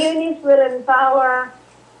says. Eunice will empower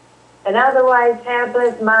an otherwise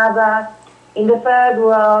helpless mother in the third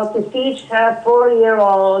world to teach her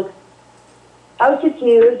 4-year-old how to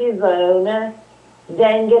cure his own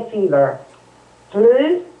dengue fever,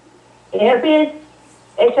 flu, herpes,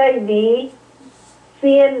 HIV,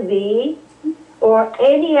 CMV, or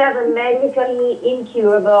any other medically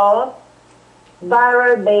incurable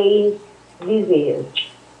viral-based disease.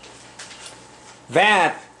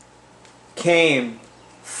 That came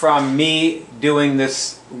from me doing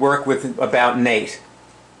this work about Nate.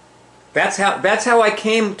 That's how I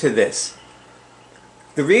came to this.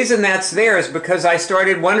 The reason that's there is because I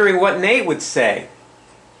started wondering what Nate would say.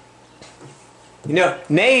 You know,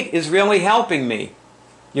 Nate is really helping me,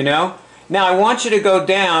 you know. Now I want you to go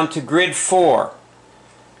down to grid 4.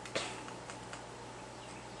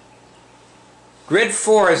 Grid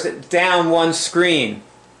 4 is down one screen,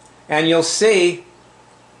 and you'll see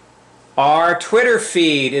our Twitter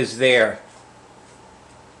feed is there.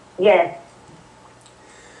 Yes.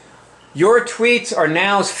 Your tweets are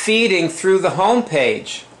now feeding through the home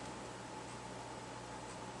page.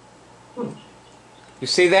 You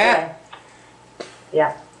see that?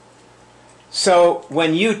 Yeah. So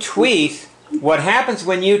when you tweet, what happens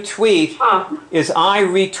when you tweet is I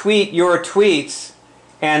retweet your tweets,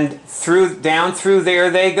 and down through there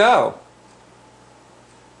they go.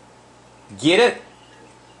 Get it?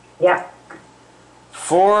 Yeah.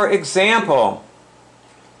 For example,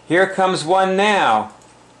 here comes one now.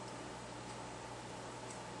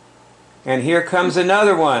 And here comes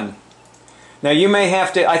another one. Now you may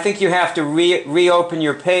have to, I think you have to reopen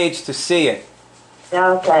your page to see it.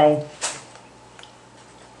 Okay.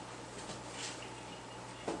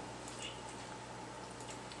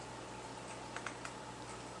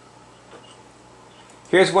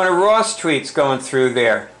 Here's one of Ross' tweets going through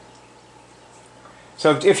there.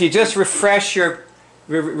 So if you just refresh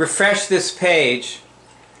this page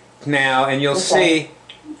now, and you'll see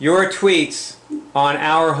your tweets on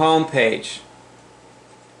our home page.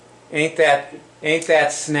 Ain't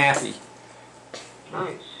that snappy?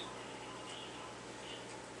 Nice.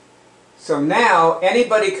 So now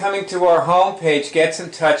anybody coming to our home page gets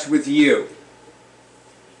in touch with you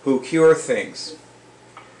who cure things.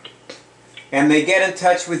 And they get in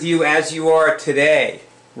touch with you as you are today,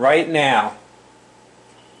 right now.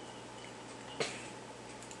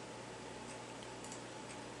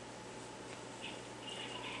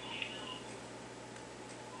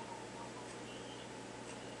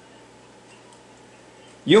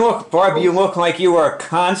 You look, Barb, you look like you are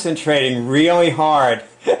concentrating really hard.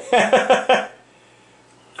 I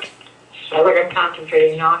look like I'm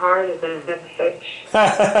concentrating not hard. Is that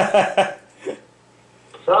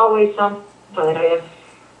it's always something. I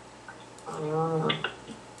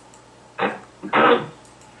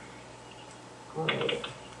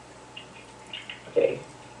Okay.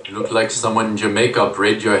 You look like someone in Jamaica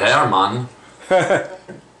braid your hair, man.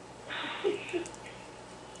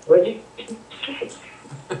 What'd you?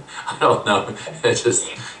 I don't know. It's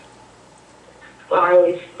just...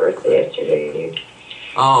 Harley's birthday yesterday.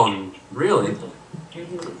 Oh, really?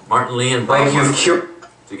 Martin Lee and Bob Like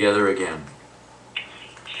together again.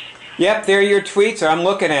 Yep, there your tweets are. I'm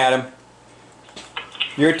looking at them.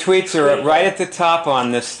 Your tweets are right at the top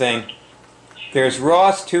on this thing. There's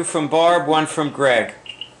Ross, 2 from Barb, 1 from Greg.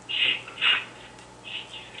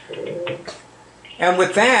 And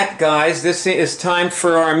with that, guys, this is time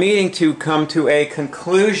for our meeting to come to a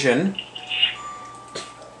conclusion.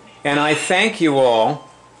 And I thank you all.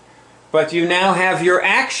 But you now have your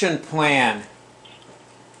action plan.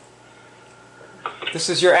 This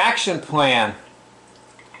is your action plan.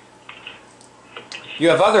 You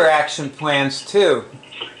have other action plans too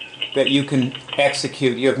that you can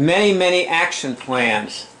execute. You have many, many action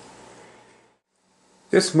plans.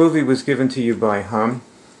 This movie was given to you by HUM,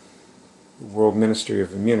 the World Ministry of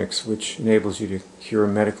Immunics, which enables you to cure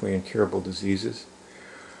medically incurable diseases.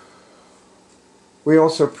 We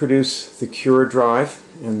also produce the Cure Drive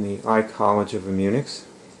and the iCollege of Immunics.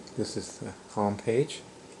 This is the home page.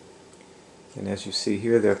 And as you see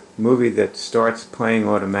here, the movie that starts playing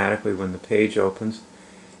automatically when the page opens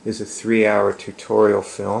is a 3-hour tutorial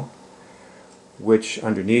film, which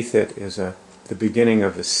underneath it is a the beginning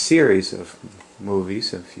of a series of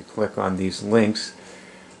movies. If you click on these links,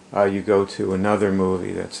 you go to another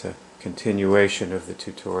movie that's a continuation of the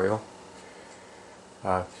tutorial,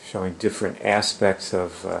 showing different aspects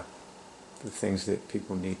of the things that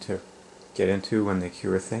people need to get into when they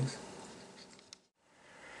cure things.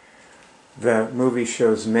 The movie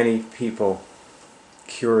shows many people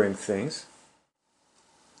curing things.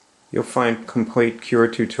 You'll find complete cure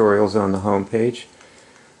tutorials on the home page.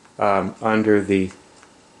 Under the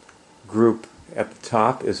group at the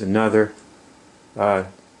top is another,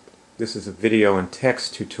 this is a video and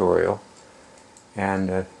text tutorial,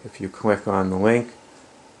 and if you click on the link,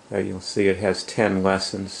 you'll see it has 10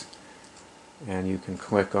 lessons, and you can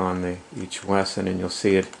click on each lesson and you'll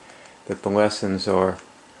see it that the lessons are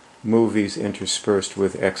movies interspersed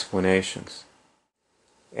with explanations.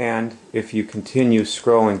 And if you continue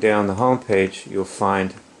scrolling down the home page, you'll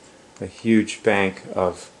find a huge bank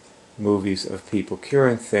of movies of people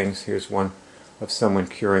curing things. Here's one of someone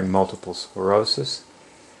curing multiple sclerosis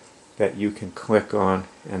that you can click on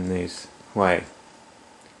and these play.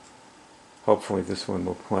 Hopefully this one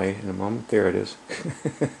will play in a moment. There it is.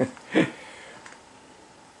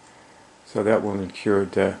 So that woman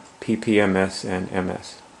cured PPMS and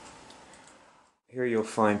MS. Here you'll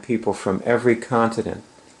find people from every continent: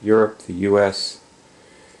 Europe, the US,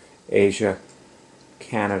 Asia,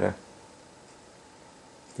 Canada.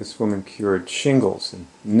 This woman cured shingles, and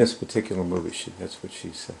in this particular movie that's what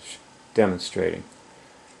she's demonstrating.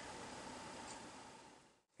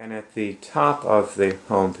 And at the top of the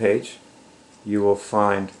home page you will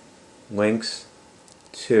find links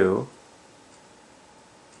to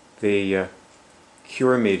the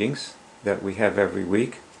cure meetings that we have every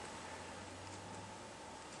week.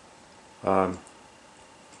 9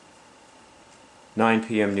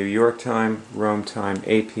 p.m. New York time, Rome time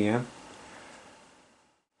 8 p.m.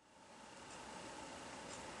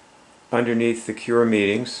 Underneath the cure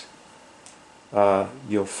meetings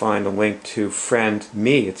you'll find a link to friend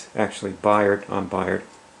me. It's actually Byard. I'm Byard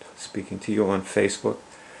speaking to you on Facebook,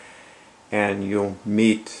 and you'll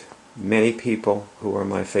meet many people who are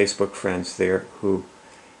my Facebook friends there who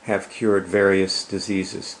have cured various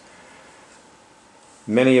diseases.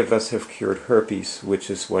 Many of us have cured herpes, which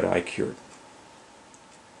is what I cured.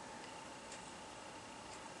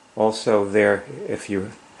 Also there, if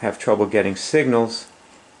you have trouble getting signals,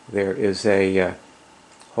 there is a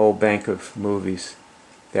whole bank of movies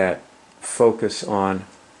that focus on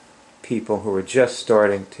people who are just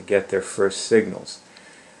starting to get their first signals.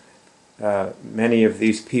 Many of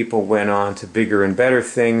these people went on to bigger and better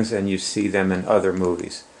things, and you see them in other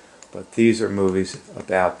movies. But these are movies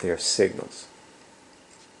about their signals,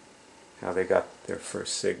 how they got their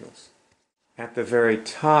first signals. At the very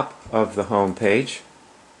top of the home page,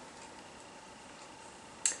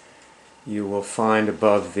 you will find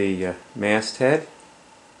above the masthead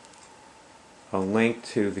a link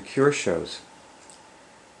to the cure shows.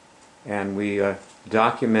 And we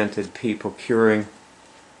documented people curing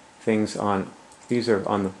things on, we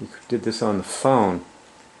did this on the phone.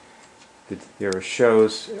 There are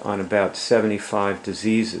shows on about 75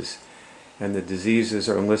 diseases, and the diseases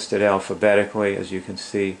are listed alphabetically, as you can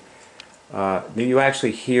see. You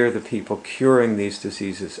actually hear the people curing these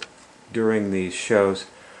diseases during these shows.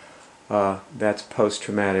 That's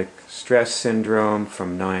post-traumatic stress syndrome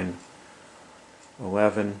from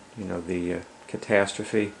 9/11, the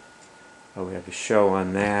catastrophe. We have a show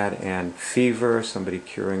on that, and fever, somebody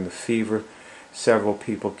curing the fever, several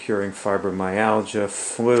people curing fibromyalgia,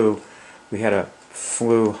 flu. We had a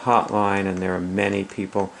flu hotline, and there are many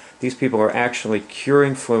people. These people are actually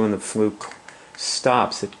curing flu, and the flu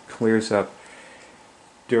stops. It clears up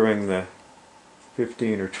during the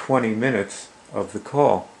 15 or 20 minutes of the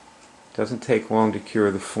call. It doesn't take long to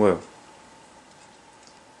cure the flu.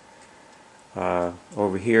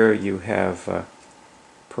 Over here you have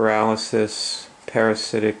paralysis,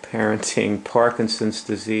 parasitic parenting, Parkinson's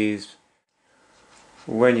disease.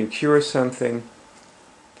 When you cure something,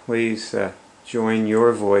 please join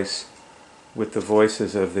your voice with the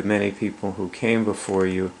voices of the many people who came before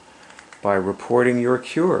you by reporting your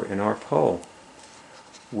cure in our poll,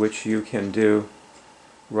 which you can do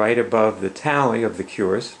right above the tally of the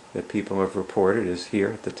cures that people have reported is here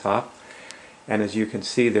at the top. And as you can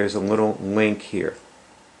see, there's a little link here.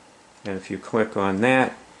 And if you click on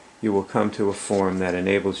that, you will come to a form that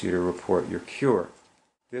enables you to report your cure.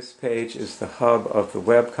 This page is the hub of the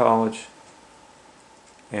Web College,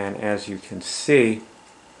 and as you can see,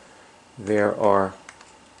 there are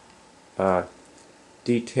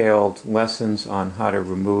detailed lessons on how to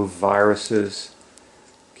remove viruses,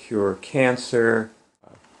 cure cancer.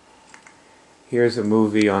 Here's a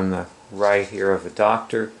movie on the right here of a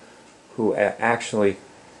doctor who actually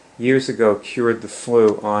years ago cured the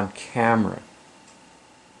flu on camera.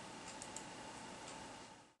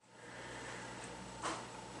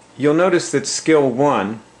 You'll notice that skill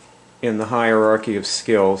 1 in the hierarchy of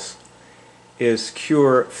skills is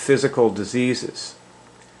cure physical diseases.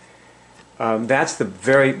 That's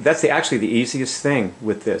actually the easiest thing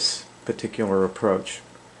with this particular approach.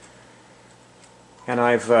 And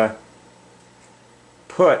I've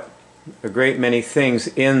put a great many things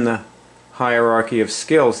in the hierarchy of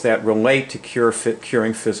skills that relate to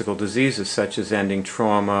curing physical diseases, such as ending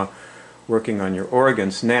trauma, working on your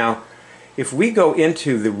organs. Now, if we go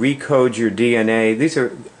into the Recode Your DNA,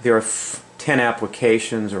 there are 10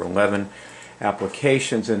 applications or 11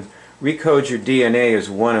 applications, and Recode Your DNA is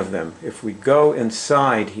one of them. If we go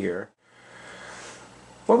inside here,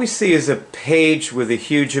 what we see is a page with a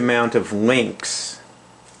huge amount of links.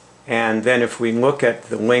 And then if we look at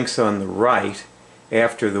the links on the right,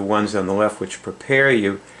 after the ones on the left which prepare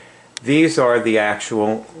you, these are the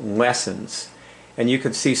actual lessons. And you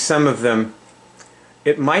can see some of them.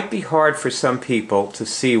 It might be hard for some people to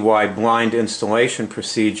see why blind installation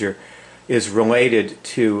procedure is related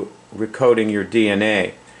to recoding your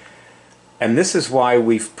DNA. And this is why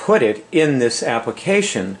we've put it in this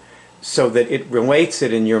application, so that it relates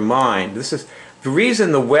it in your mind. This is the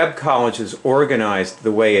reason the Webb College is organized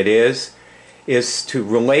the way it is to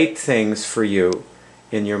relate things for you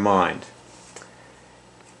in your mind.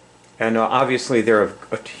 And obviously there are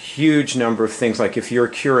a huge number of things, like if you're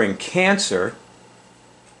curing cancer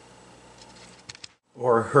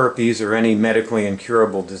or herpes or any medically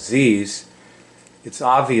incurable disease, it's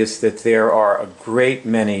obvious that there are a great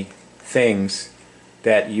many things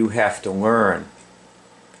that you have to learn.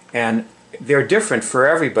 And they're different for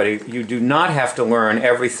everybody. You do not have to learn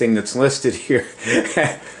everything that's listed here.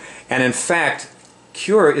 And in fact,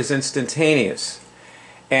 cure is instantaneous.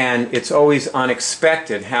 And it's always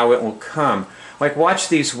unexpected how it will come. Like, watch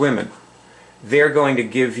these women. They're going to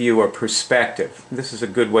give you a perspective. This is a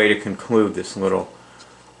good way to conclude this little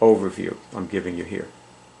overview I'm giving you here.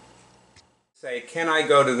 Say, can I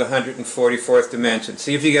go to the 144th dimension?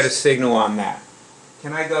 See if you get a signal on that.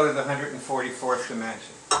 Can I go to the 144th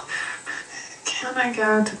dimension? Can I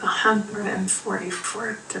go to the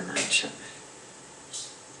 144th dimension?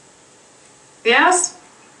 Yes?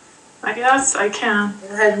 I guess I can. Go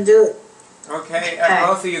ahead and do it. Okay,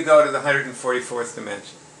 both of you go to the 144th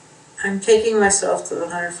dimension. I'm taking myself to the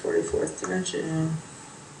 144th dimension.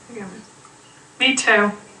 Me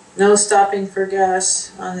too. No stopping for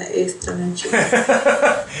gas on the 8th dimension.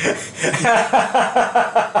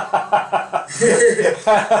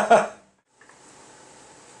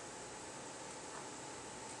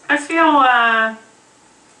 I feel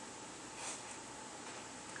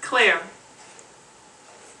clear.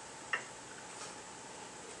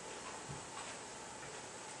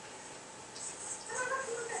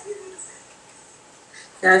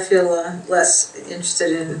 I feel less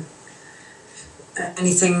interested in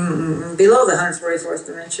anything below the 144th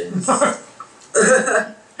dimension.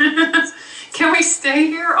 Can we stay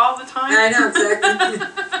here all the time? I know, exactly.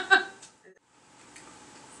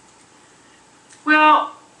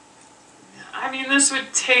 Well, I mean, this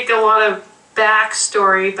would take a lot of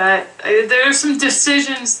backstory, but there's some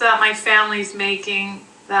decisions that my family's making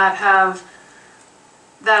that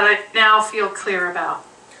I now feel clear about.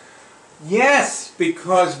 Yes,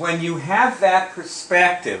 because when you have that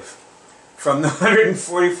perspective from the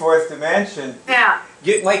 144th dimension, Yeah.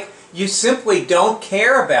 you simply don't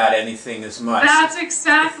care about anything as much. That's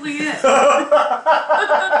exactly it.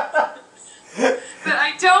 But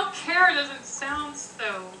I don't care doesn't sound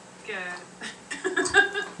so good.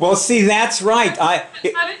 Well, see, that's right. That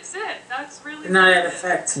is it. That's really Not it. in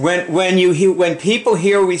effect. When people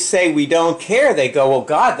hear we say we don't care, they go, "Well,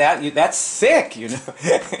 God, that's sick," you know.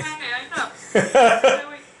 Okay, I know.